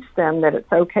teach them that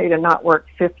it's okay to not work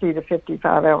 50 to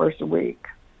 55 hours a week.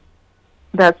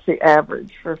 That's the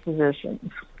average for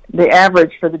physicians. The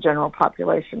average for the general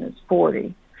population is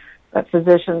 40, but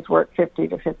physicians work 50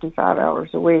 to 55 hours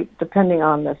a week, depending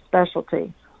on the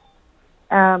specialty.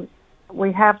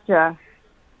 we have to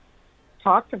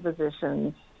talk to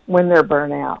physicians when they're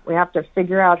burnt out. We have to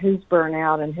figure out who's burnt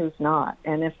out and who's not.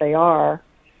 And if they are,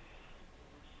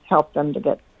 help them to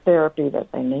get therapy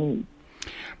that they need.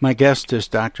 My guest is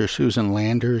Dr. Susan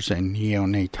Landers, a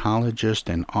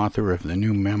neonatologist and author of the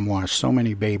new memoir, So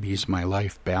Many Babies, My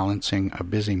Life, Balancing a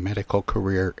Busy Medical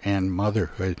Career and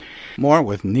Motherhood. More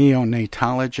with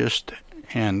neonatologist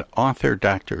and author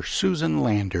Dr. Susan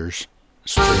Landers.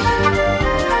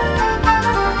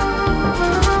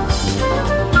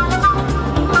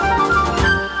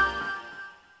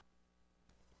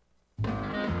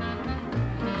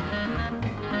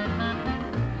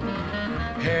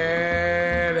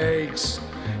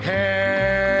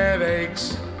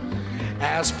 Headaches.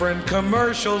 Aspirin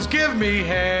commercials give me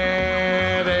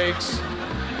headaches.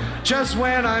 Just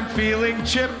when I'm feeling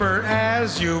chipper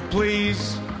as you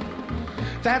please.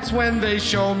 That's when they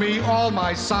show me all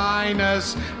my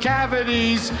sinus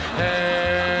cavities.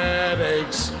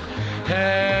 Headaches.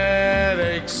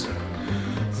 Headaches.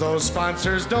 Those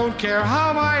sponsors don't care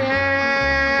how my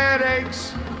head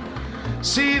aches.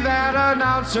 See that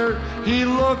announcer, he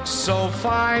looks so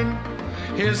fine.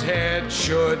 His head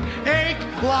should ache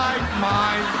like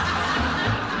mine.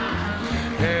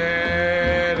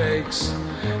 Headaches,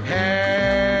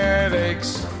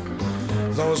 headaches.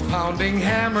 Those pounding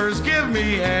hammers give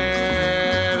me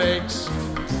headaches.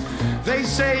 They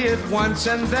say it once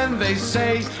and then they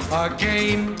say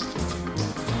again.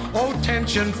 Oh,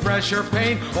 tension, pressure,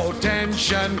 pain. Oh,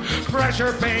 tension,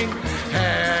 pressure, pain.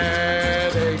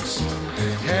 Headaches,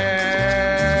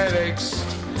 headaches.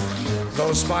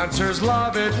 Those sponsors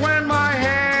love it when my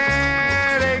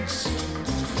head aches.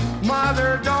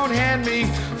 Mother, don't hand me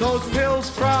those pills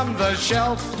from the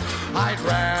shelf. I'd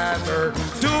rather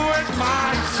do it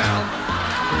myself.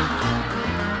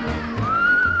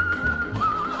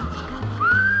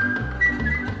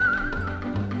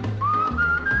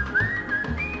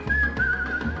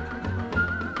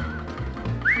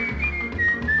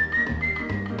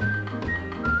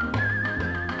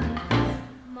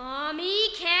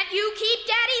 You keep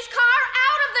Daddy's car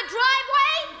out of the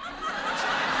driveway?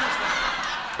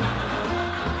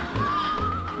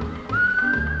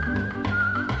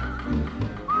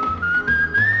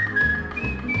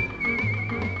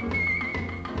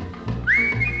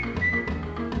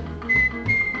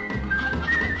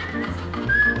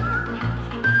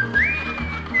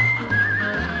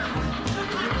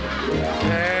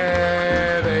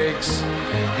 Headaches,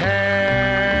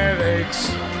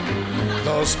 headaches.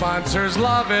 Those sponsors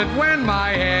love it when my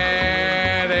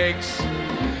head aches.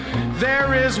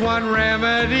 There is one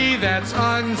remedy that's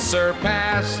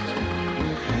unsurpassed,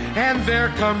 and their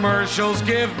commercials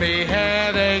give me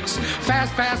headaches.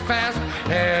 Fast, fast, fast.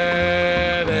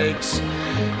 Headaches,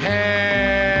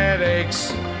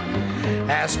 headaches.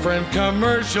 Aspirin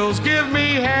commercials give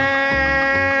me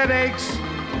headaches.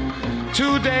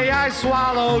 Today I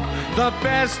swallowed the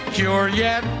best cure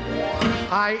yet.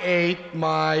 I ate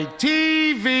my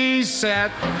TV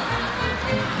set.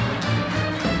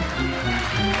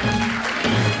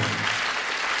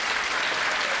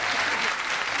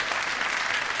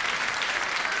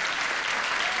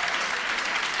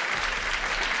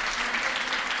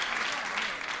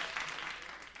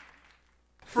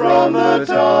 From the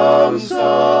Tom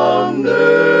Sumner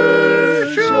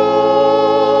Show.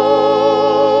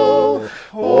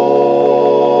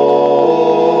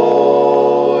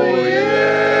 Oh, yeah.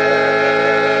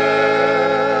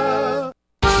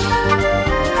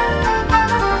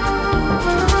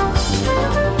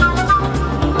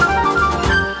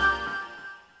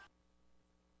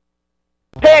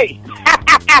 Hey,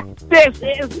 this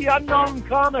is the Unknown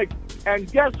Comic.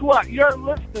 And guess what? You're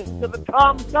listening to the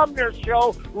Tom Sumner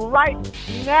Show right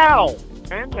now.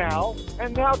 And now,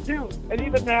 and now too, and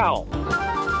even now.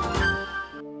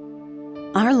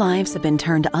 Our lives have been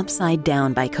turned upside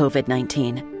down by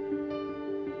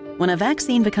COVID-19. When a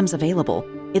vaccine becomes available,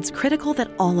 it's critical that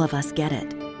all of us get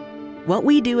it. What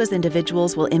we do as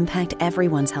individuals will impact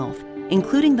everyone's health,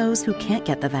 including those who can't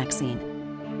get the vaccine.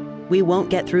 We won't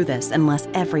get through this unless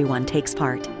everyone takes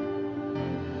part.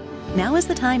 Now is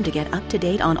the time to get up to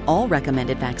date on all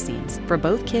recommended vaccines for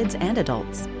both kids and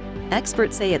adults.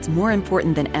 Experts say it's more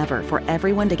important than ever for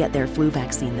everyone to get their flu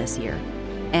vaccine this year.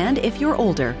 And if you're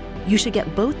older, you should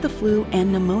get both the flu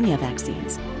and pneumonia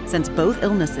vaccines, since both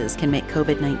illnesses can make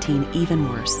COVID-19 even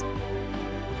worse.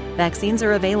 Vaccines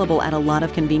are available at a lot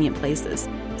of convenient places,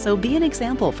 so be an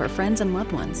example for friends and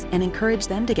loved ones and encourage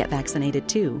them to get vaccinated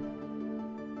too.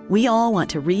 We all want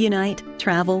to reunite,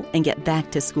 travel, and get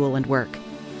back to school and work.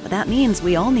 But that means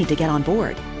we all need to get on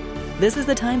board. This is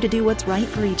the time to do what's right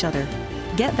for each other.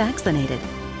 Get vaccinated.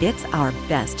 It's our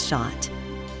best shot.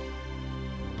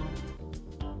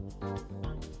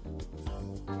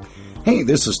 Hey,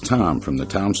 this is Tom from the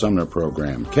Tom Sumner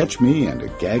Program. Catch me and a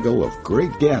gaggle of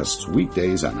great guests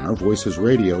weekdays on Our Voices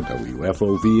Radio,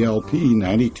 WFOVLP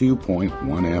 92.1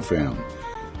 FM.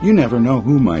 You never know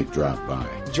who might drop by.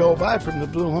 Joe By from the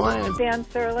Blue Hawaiians. Dan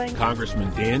Sterling.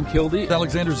 Congressman Dan Kildee.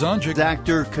 Alexander Zonjic.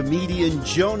 Actor, comedian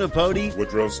Joe Napodi.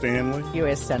 Woodrow Stanley.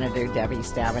 U.S. Senator Debbie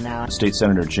Stabenow. State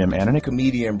Senator Jim Ananich.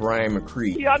 Comedian Brian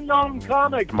McCree. The unknown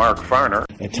comic. Mark Farner.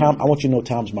 And Tom, I want you to know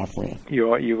Tom's my friend.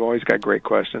 You've always got great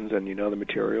questions, and you know the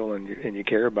material, and you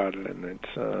care about it, and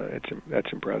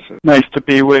that's impressive. Nice to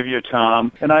be with you,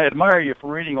 Tom. And I admire you for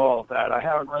reading all of that. I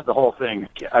haven't read the whole thing.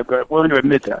 I'm willing to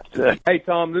admit that. Hey,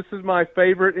 Tom, this is my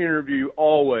favorite interview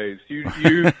always.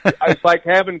 It's like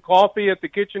having coffee at the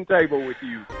kitchen table with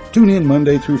you. Tune in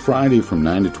Monday through Friday from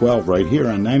 9 to 12 right here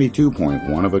on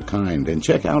 92.1 of a kind, and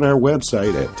check out our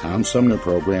website at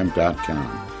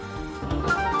TomSumnerProgram.com.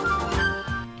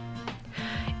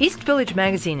 East Village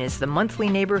Magazine is the monthly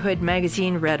neighborhood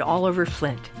magazine read all over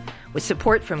Flint. With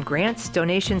support from grants,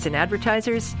 donations, and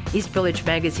advertisers, East Village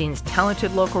Magazine's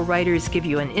talented local writers give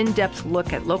you an in-depth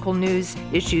look at local news,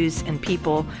 issues, and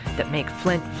people that make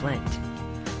Flint, Flint.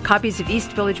 Copies of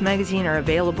East Village Magazine are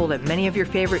available at many of your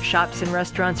favorite shops and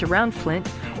restaurants around Flint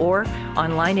or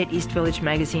online at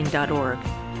eastvillagemagazine.org.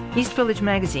 East Village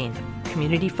Magazine,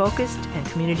 community-focused and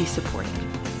community-supported.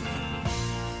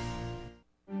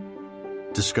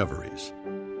 Discoveries.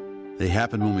 They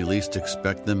happen when we least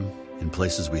expect them, in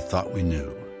places we thought we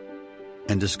knew.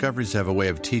 And discoveries have a way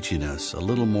of teaching us a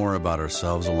little more about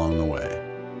ourselves along the way.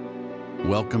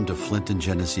 Welcome to Flint and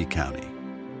Genesee County,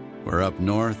 where up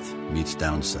north meets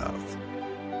down south.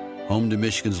 Home to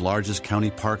Michigan's largest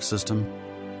county park system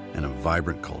and a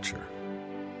vibrant culture.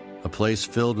 A place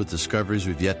filled with discoveries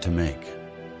we've yet to make,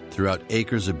 throughout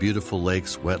acres of beautiful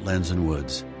lakes, wetlands, and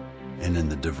woods, and in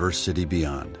the diverse city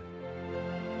beyond.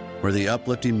 Where the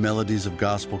uplifting melodies of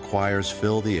gospel choirs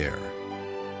fill the air,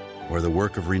 where the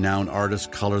work of renowned artists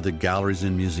color the galleries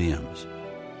and museums,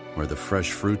 where the fresh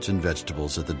fruits and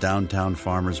vegetables at the downtown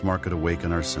farmers market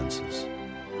awaken our senses,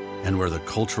 and where the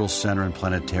cultural center and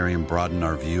planetarium broaden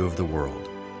our view of the world.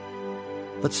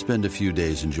 Let's spend a few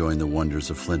days enjoying the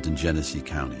wonders of Flint and Genesee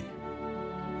County,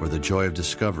 where the joy of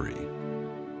discovery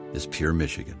is pure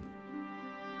Michigan.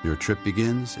 Your trip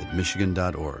begins at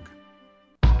Michigan.org.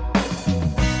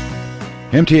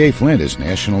 MTA Flint is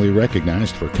nationally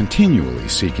recognized for continually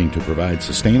seeking to provide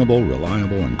sustainable,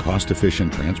 reliable, and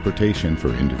cost-efficient transportation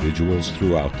for individuals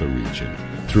throughout the region.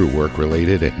 Through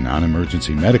work-related and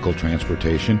non-emergency medical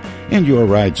transportation and Your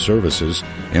Ride services,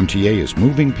 MTA is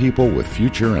moving people with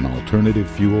future and alternative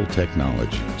fuel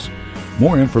technologies.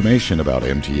 More information about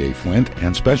MTA Flint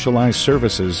and specialized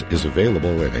services is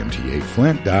available at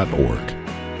mtaflint.org.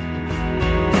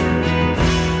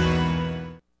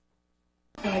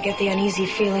 I get the uneasy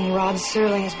feeling Rod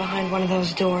Serling is behind one of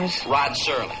those doors. Rod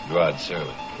Serling. Rod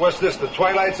Serling. What's this, the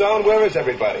Twilight Zone? Where is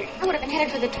everybody? I would have been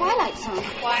headed for the Twilight Zone.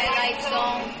 Twilight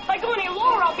Zone. If I go any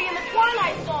lower, I'll be in the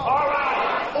Twilight Zone. All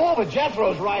right. Oh, but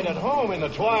Jethro's right at home in the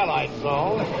Twilight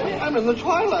Zone. I'm in the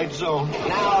Twilight Zone.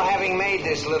 Now, having made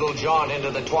this little jaunt into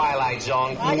the Twilight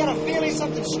Zone, I got a feeling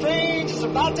something strange is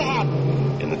about to happen.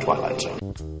 In the Twilight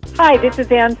Zone. Hi, this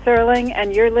is Ann Serling,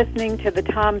 and you're listening to the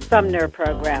Tom Sumner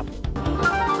Program.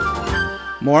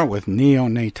 More with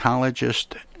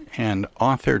neonatologist and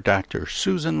author Dr.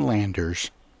 Susan Landers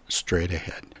straight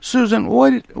ahead. Susan,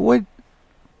 what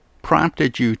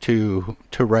prompted you to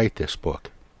write this book?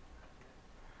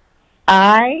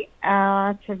 It's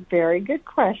a very good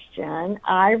question.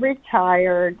 I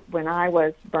retired when I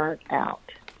was burnt out.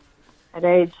 At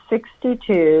age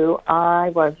 62,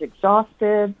 I was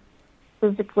exhausted,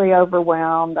 physically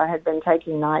overwhelmed. I had been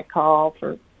taking night call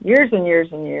for years and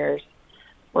years and years,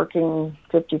 working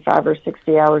 55 or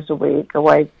 60 hours a week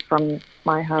away from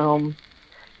my home.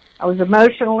 I was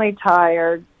emotionally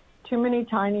tired, too many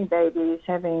tiny babies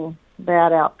having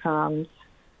bad outcomes,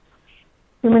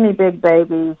 too many big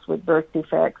babies with birth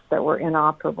defects that were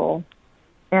inoperable.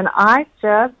 And I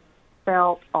just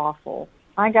felt awful.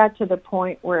 I got to the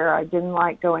point where I didn't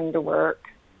like going to work.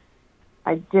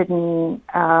 I didn't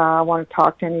want to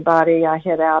talk to anybody. I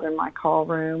hid out in my call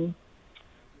room.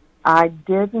 I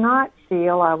did not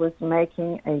feel I was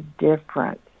making a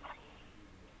difference.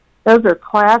 Those are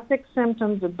classic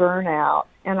symptoms of burnout.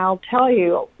 And I'll tell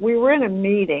you, we were in a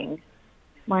meeting,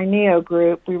 my NEO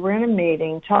group, we were in a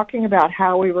meeting talking about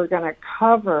how we were going to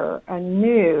cover a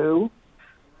new,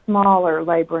 smaller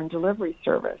labor and delivery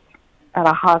service at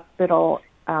a hospital,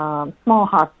 small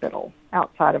hospital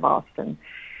outside of Austin.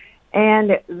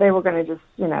 And they were going to just,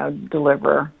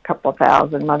 deliver a couple of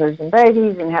thousand mothers and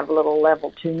babies and have a little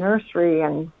level 2 nursery,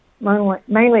 and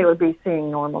mainly it would be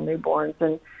seeing normal newborns.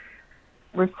 And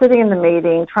we're sitting in the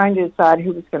meeting trying to decide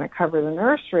who was going to cover the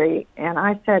nursery, and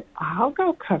I said, I'll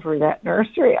go cover that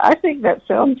nursery. I think that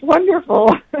sounds wonderful.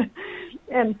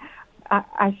 And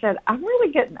I said, I'm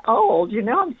really getting old.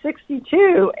 I'm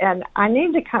 62, and I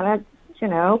need to kind of,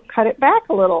 cut it back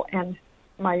a little. And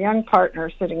my young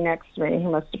partner sitting next to me, he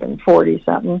must have been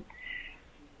 40-something,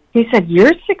 he said,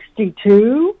 you're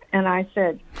 62? And I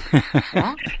said,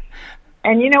 yeah.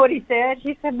 And you know what he said?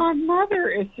 He said, my mother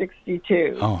is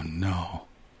 62. Oh, no.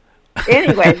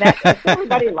 Anyway,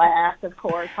 everybody laughed, of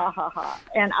course, ha, ha, ha.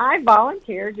 And I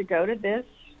volunteered to go to this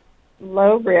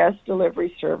low-risk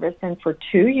delivery service, and for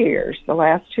 2 years, the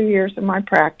last 2 years of my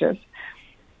practice,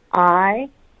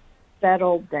 I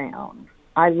settled down.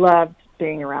 I loved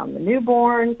being around the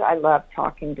newborns. I loved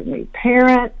talking to new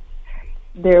parents.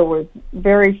 There were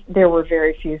very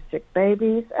few sick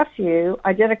babies, a few.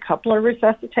 I did a couple of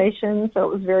resuscitations, so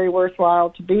it was very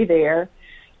worthwhile to be there.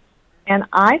 And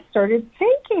I started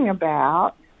thinking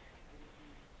about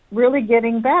really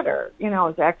getting better. I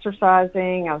was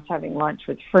exercising. I was having lunch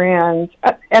with friends.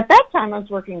 At that time, I was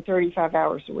working 35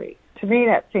 hours a week. To me,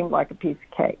 that seemed like a piece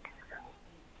of cake.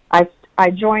 I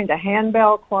joined a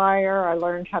handbell choir. I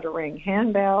learned how to ring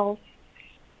handbells.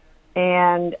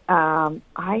 And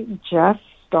I just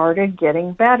started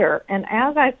getting better. And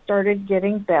as I started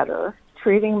getting better,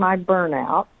 treating my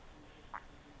burnout,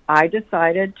 I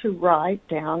decided to write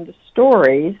down the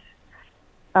stories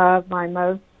of my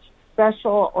most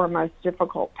special or most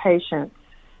difficult patients.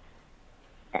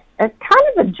 It's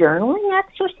kind of a journaling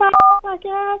exercise, I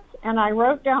guess. And I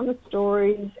wrote down the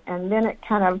stories, and then it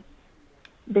kind of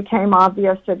became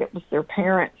obvious that it was their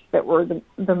parents that were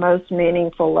the most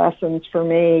meaningful lessons for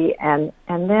me. And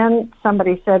then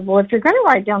somebody said, well, if you're going to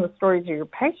write down the stories of your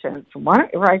patients, why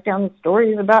don't you write down the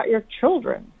stories about your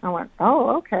children? I went,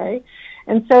 oh, okay.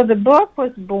 And so the book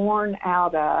was born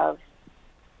out of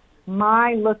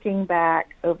my looking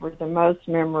back over the most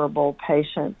memorable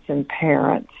patients and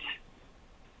parents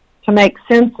to make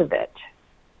sense of it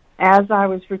as I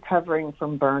was recovering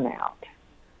from burnout.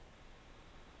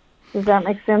 Does that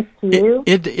make sense to you?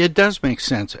 It does make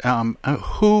sense.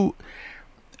 Who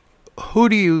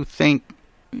do you think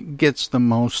gets the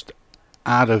most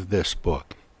out of this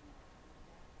book?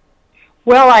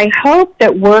 Well, I hope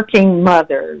that working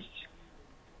mothers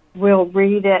will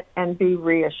read it and be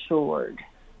reassured.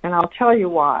 And I'll tell you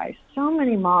why. So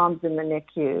many moms in the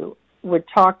NICU would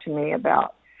talk to me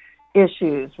about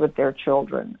issues with their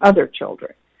children, other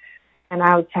children. And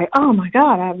I would say, oh, my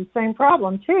God, I have the same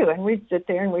problem, too. And we'd sit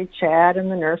there and we'd chat, and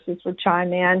the nurses would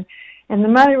chime in. And the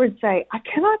mother would say, I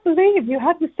cannot believe you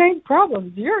have the same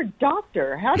problems. You're a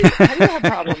doctor. How do you have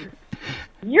problems?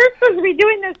 You're supposed to be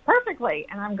doing this perfectly.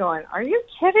 And I'm going, are you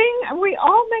kidding? We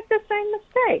all make the same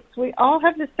mistakes. We all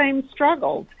have the same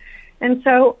struggles. And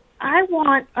so I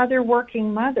want other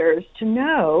working mothers to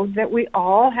know that we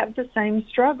all have the same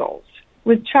struggles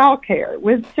with childcare,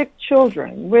 with sick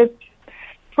children, with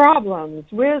problems,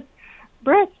 with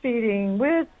breastfeeding,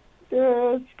 with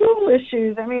school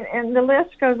issues. I mean, and the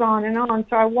list goes on and on.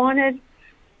 So I wanted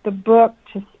the book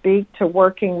to speak to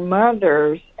working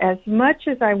mothers as much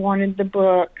as I wanted the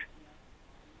book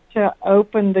to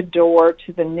open the door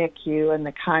to the NICU and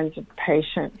the kinds of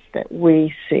patients that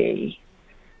we see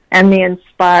and the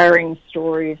inspiring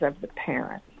stories of the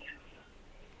parents.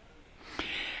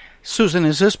 Susan,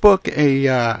 is this book a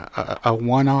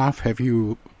one-off? Have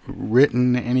you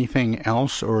written anything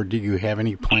else, or do you have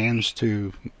any plans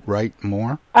to write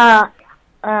more?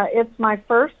 It's my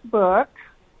first book.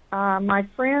 My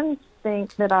friends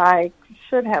think that I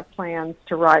should have plans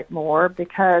to write more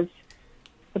because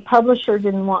the publisher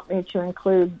didn't want me to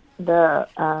include the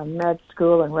med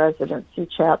school and residency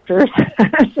chapters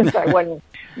since I wasn't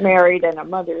married and a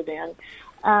mother then.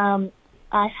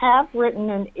 I have written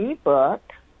an ebook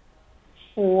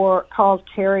called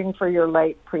Caring for Your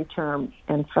Late Preterm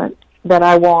Infant that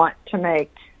I want to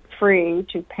make free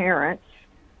to parents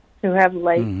who have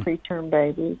late preterm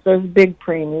babies, those big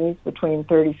preemies between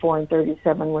 34 and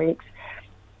 37 weeks.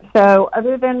 So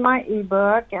other than my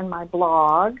ebook and my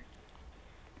blog,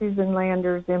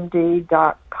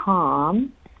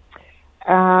 SusanLandersMD.com,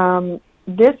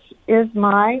 this is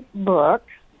my book,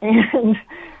 and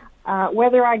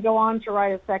whether I go on to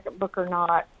write a second book or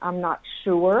not, I'm not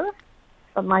sure,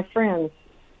 but my friends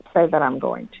say that I'm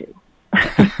going to.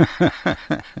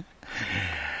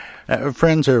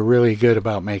 Friends are really good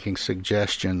about making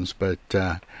suggestions, but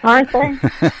aren't they?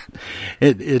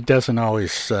 It doesn't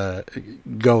always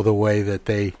go the way that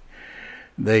they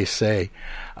they say.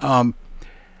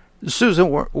 Susan,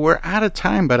 we're out of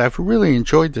time, but I've really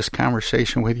enjoyed this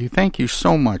conversation with you. Thank you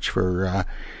so much for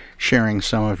sharing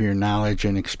some of your knowledge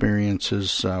and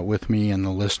experiences with me and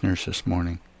the listeners this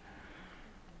morning.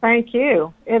 Thank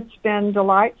you. It's been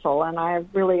delightful, and I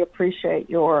really appreciate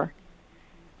your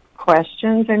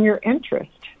questions and your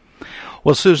interest.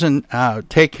 Well, Susan,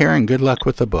 take care and good luck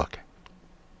with the book.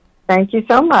 Thank you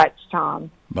so much,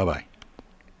 Tom. Bye-bye.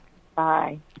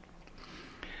 Bye.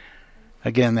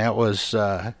 Again, that was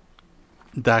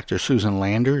Dr. Susan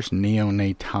Landers,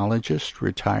 neonatologist,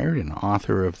 retired, and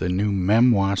author of the new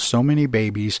memoir, So Many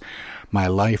Babies, My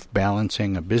Life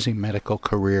Balancing a Busy Medical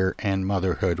Career and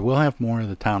Motherhood. We'll have more of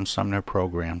the Tom Sumner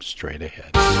program straight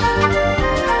ahead.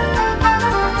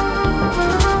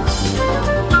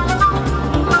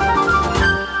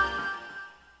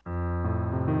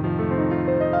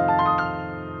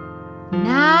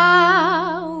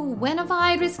 Now, when a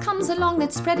virus comes along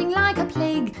that's spreading like a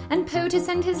plague, and POTUS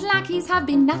and his lackeys have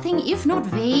been nothing if not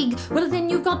vague, well then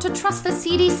you've got to trust the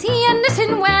CDC and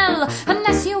listen well,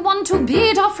 unless you want to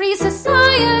bid our free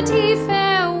society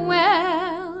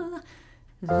farewell.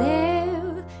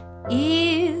 There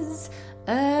is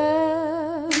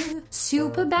a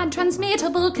super bad,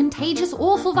 transmittable, contagious,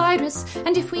 awful virus,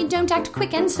 and if we don't act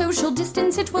quick and social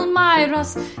distance, it will mire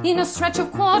us in a stretch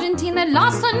of quarantine that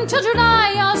lasts until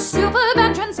July. A super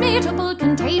bad, transmittable,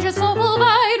 contagious, awful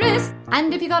virus.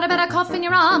 And if you got a better cough in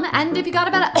your arm, and if you got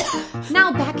a better...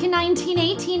 Now, back in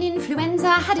 1918, influenza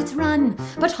had its run,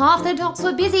 but half the docs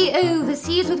were busy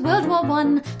overseas with World War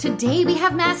I. Today we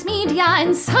have mass media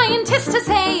and scientists to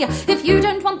say, if you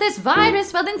don't want this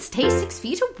virus, well then stay 6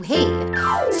 feet away.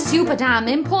 Super damn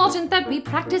important that we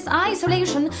practice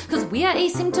isolation, because we're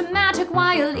asymptomatic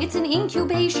while it's in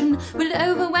incubation. We'll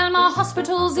overwhelm our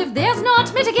hospitals if there's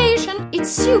not mitigation. It's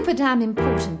super damn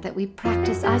important that we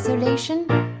practice isolation.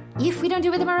 If we don't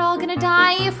do it, then we're all gonna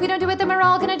die. If we don't do it, then we're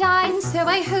all gonna die. And so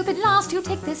I hope at last you'll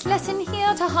take this lesson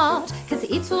here to heart, cause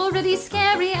it's already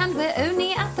scary and we're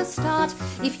only at the start.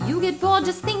 If you get bored,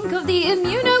 just think of the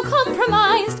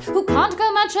immunocompromised, who can't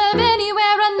go much of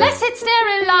anywhere unless it's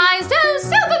sterilized. Oh,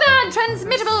 super bad,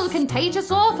 transmittable, contagious,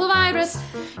 awful virus.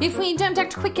 If we don't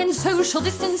act quick and social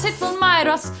distance, it will mire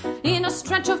us in a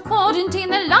stretch of quarantine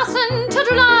that lasts until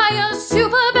July. A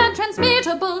super bad,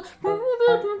 transmittable,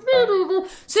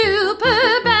 super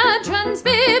bad,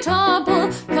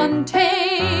 transmittable,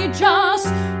 contagious,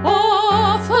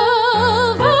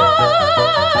 awful virus.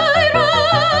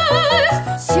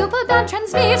 Super bad,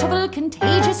 transmittable,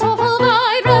 contagious, awful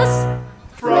virus.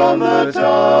 From the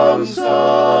Tom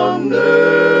Sumner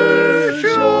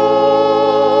Show.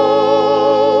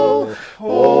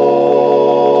 Oh,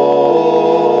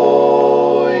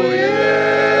 yeah.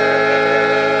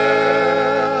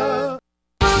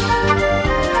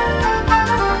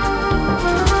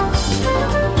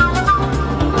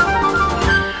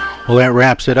 Well, that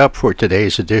wraps it up for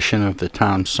today's edition of the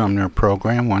Tom Sumner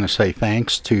program. I want to say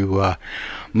thanks to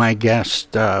my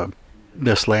guest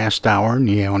this last hour,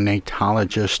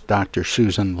 neonatologist Dr.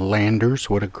 Susan Landers.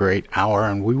 What a great hour.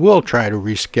 And we will try to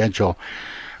reschedule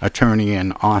attorney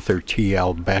and author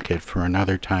T.L. Beckett for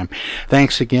another time.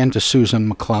 Thanks again to Susan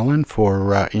McClellan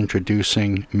for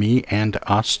introducing me and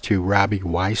us to Robbie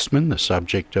Weissman, the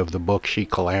subject of the book she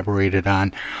collaborated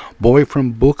on, Boy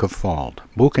from Buchenwald,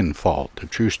 the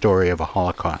true story of a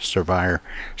Holocaust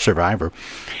survivor.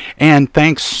 And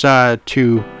thanks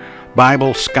to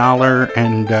Bible scholar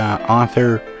and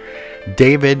author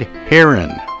David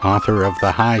Heron, author of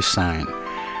The High Sign,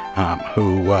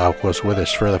 who was with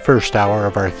us for the first hour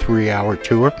of our 3-hour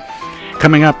tour.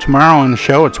 Coming up tomorrow on the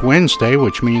show, it's Wednesday,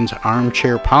 which means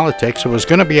Armchair Politics. It was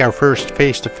going to be our first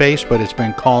face-to-face, but it's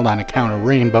been called on account of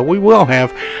rain. But we will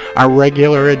have our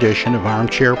regular edition of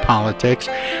Armchair Politics.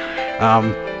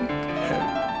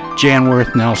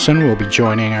 Janworth Nelson will be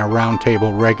joining our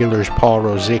roundtable regulars Paul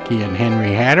Rosicki and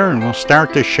Henry Hatter, and we'll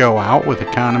start the show out with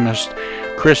economist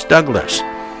Chris Douglas.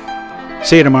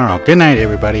 See you tomorrow. Good night,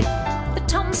 everybody. The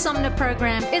Tom Sumner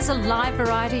program is a live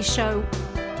variety show.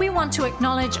 We want to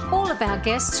acknowledge all of our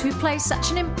guests who play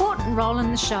such an important role in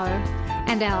the show,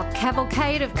 and our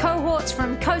cavalcade of cohorts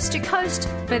from coast to coast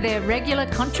for their regular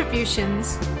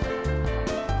contributions.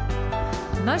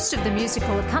 Most of the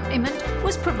musical accompaniment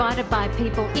was provided by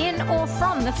people in or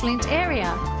from the Flint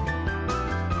area.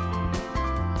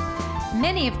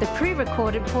 Many of the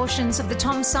pre-recorded portions of the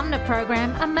Tom Sumner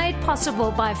program are made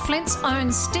possible by Flint's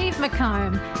own Steve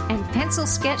McComb and Pencil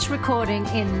Sketch Recording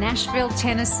in Nashville,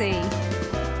 Tennessee.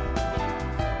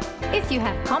 If you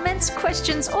have comments,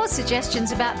 questions, or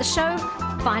suggestions about the show,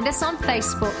 find us on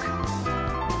Facebook.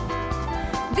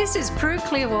 This is Prue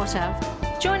Clearwater.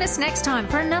 Join us next time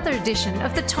for another edition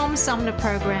of the Tom Sumner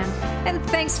Program. And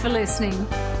thanks for listening.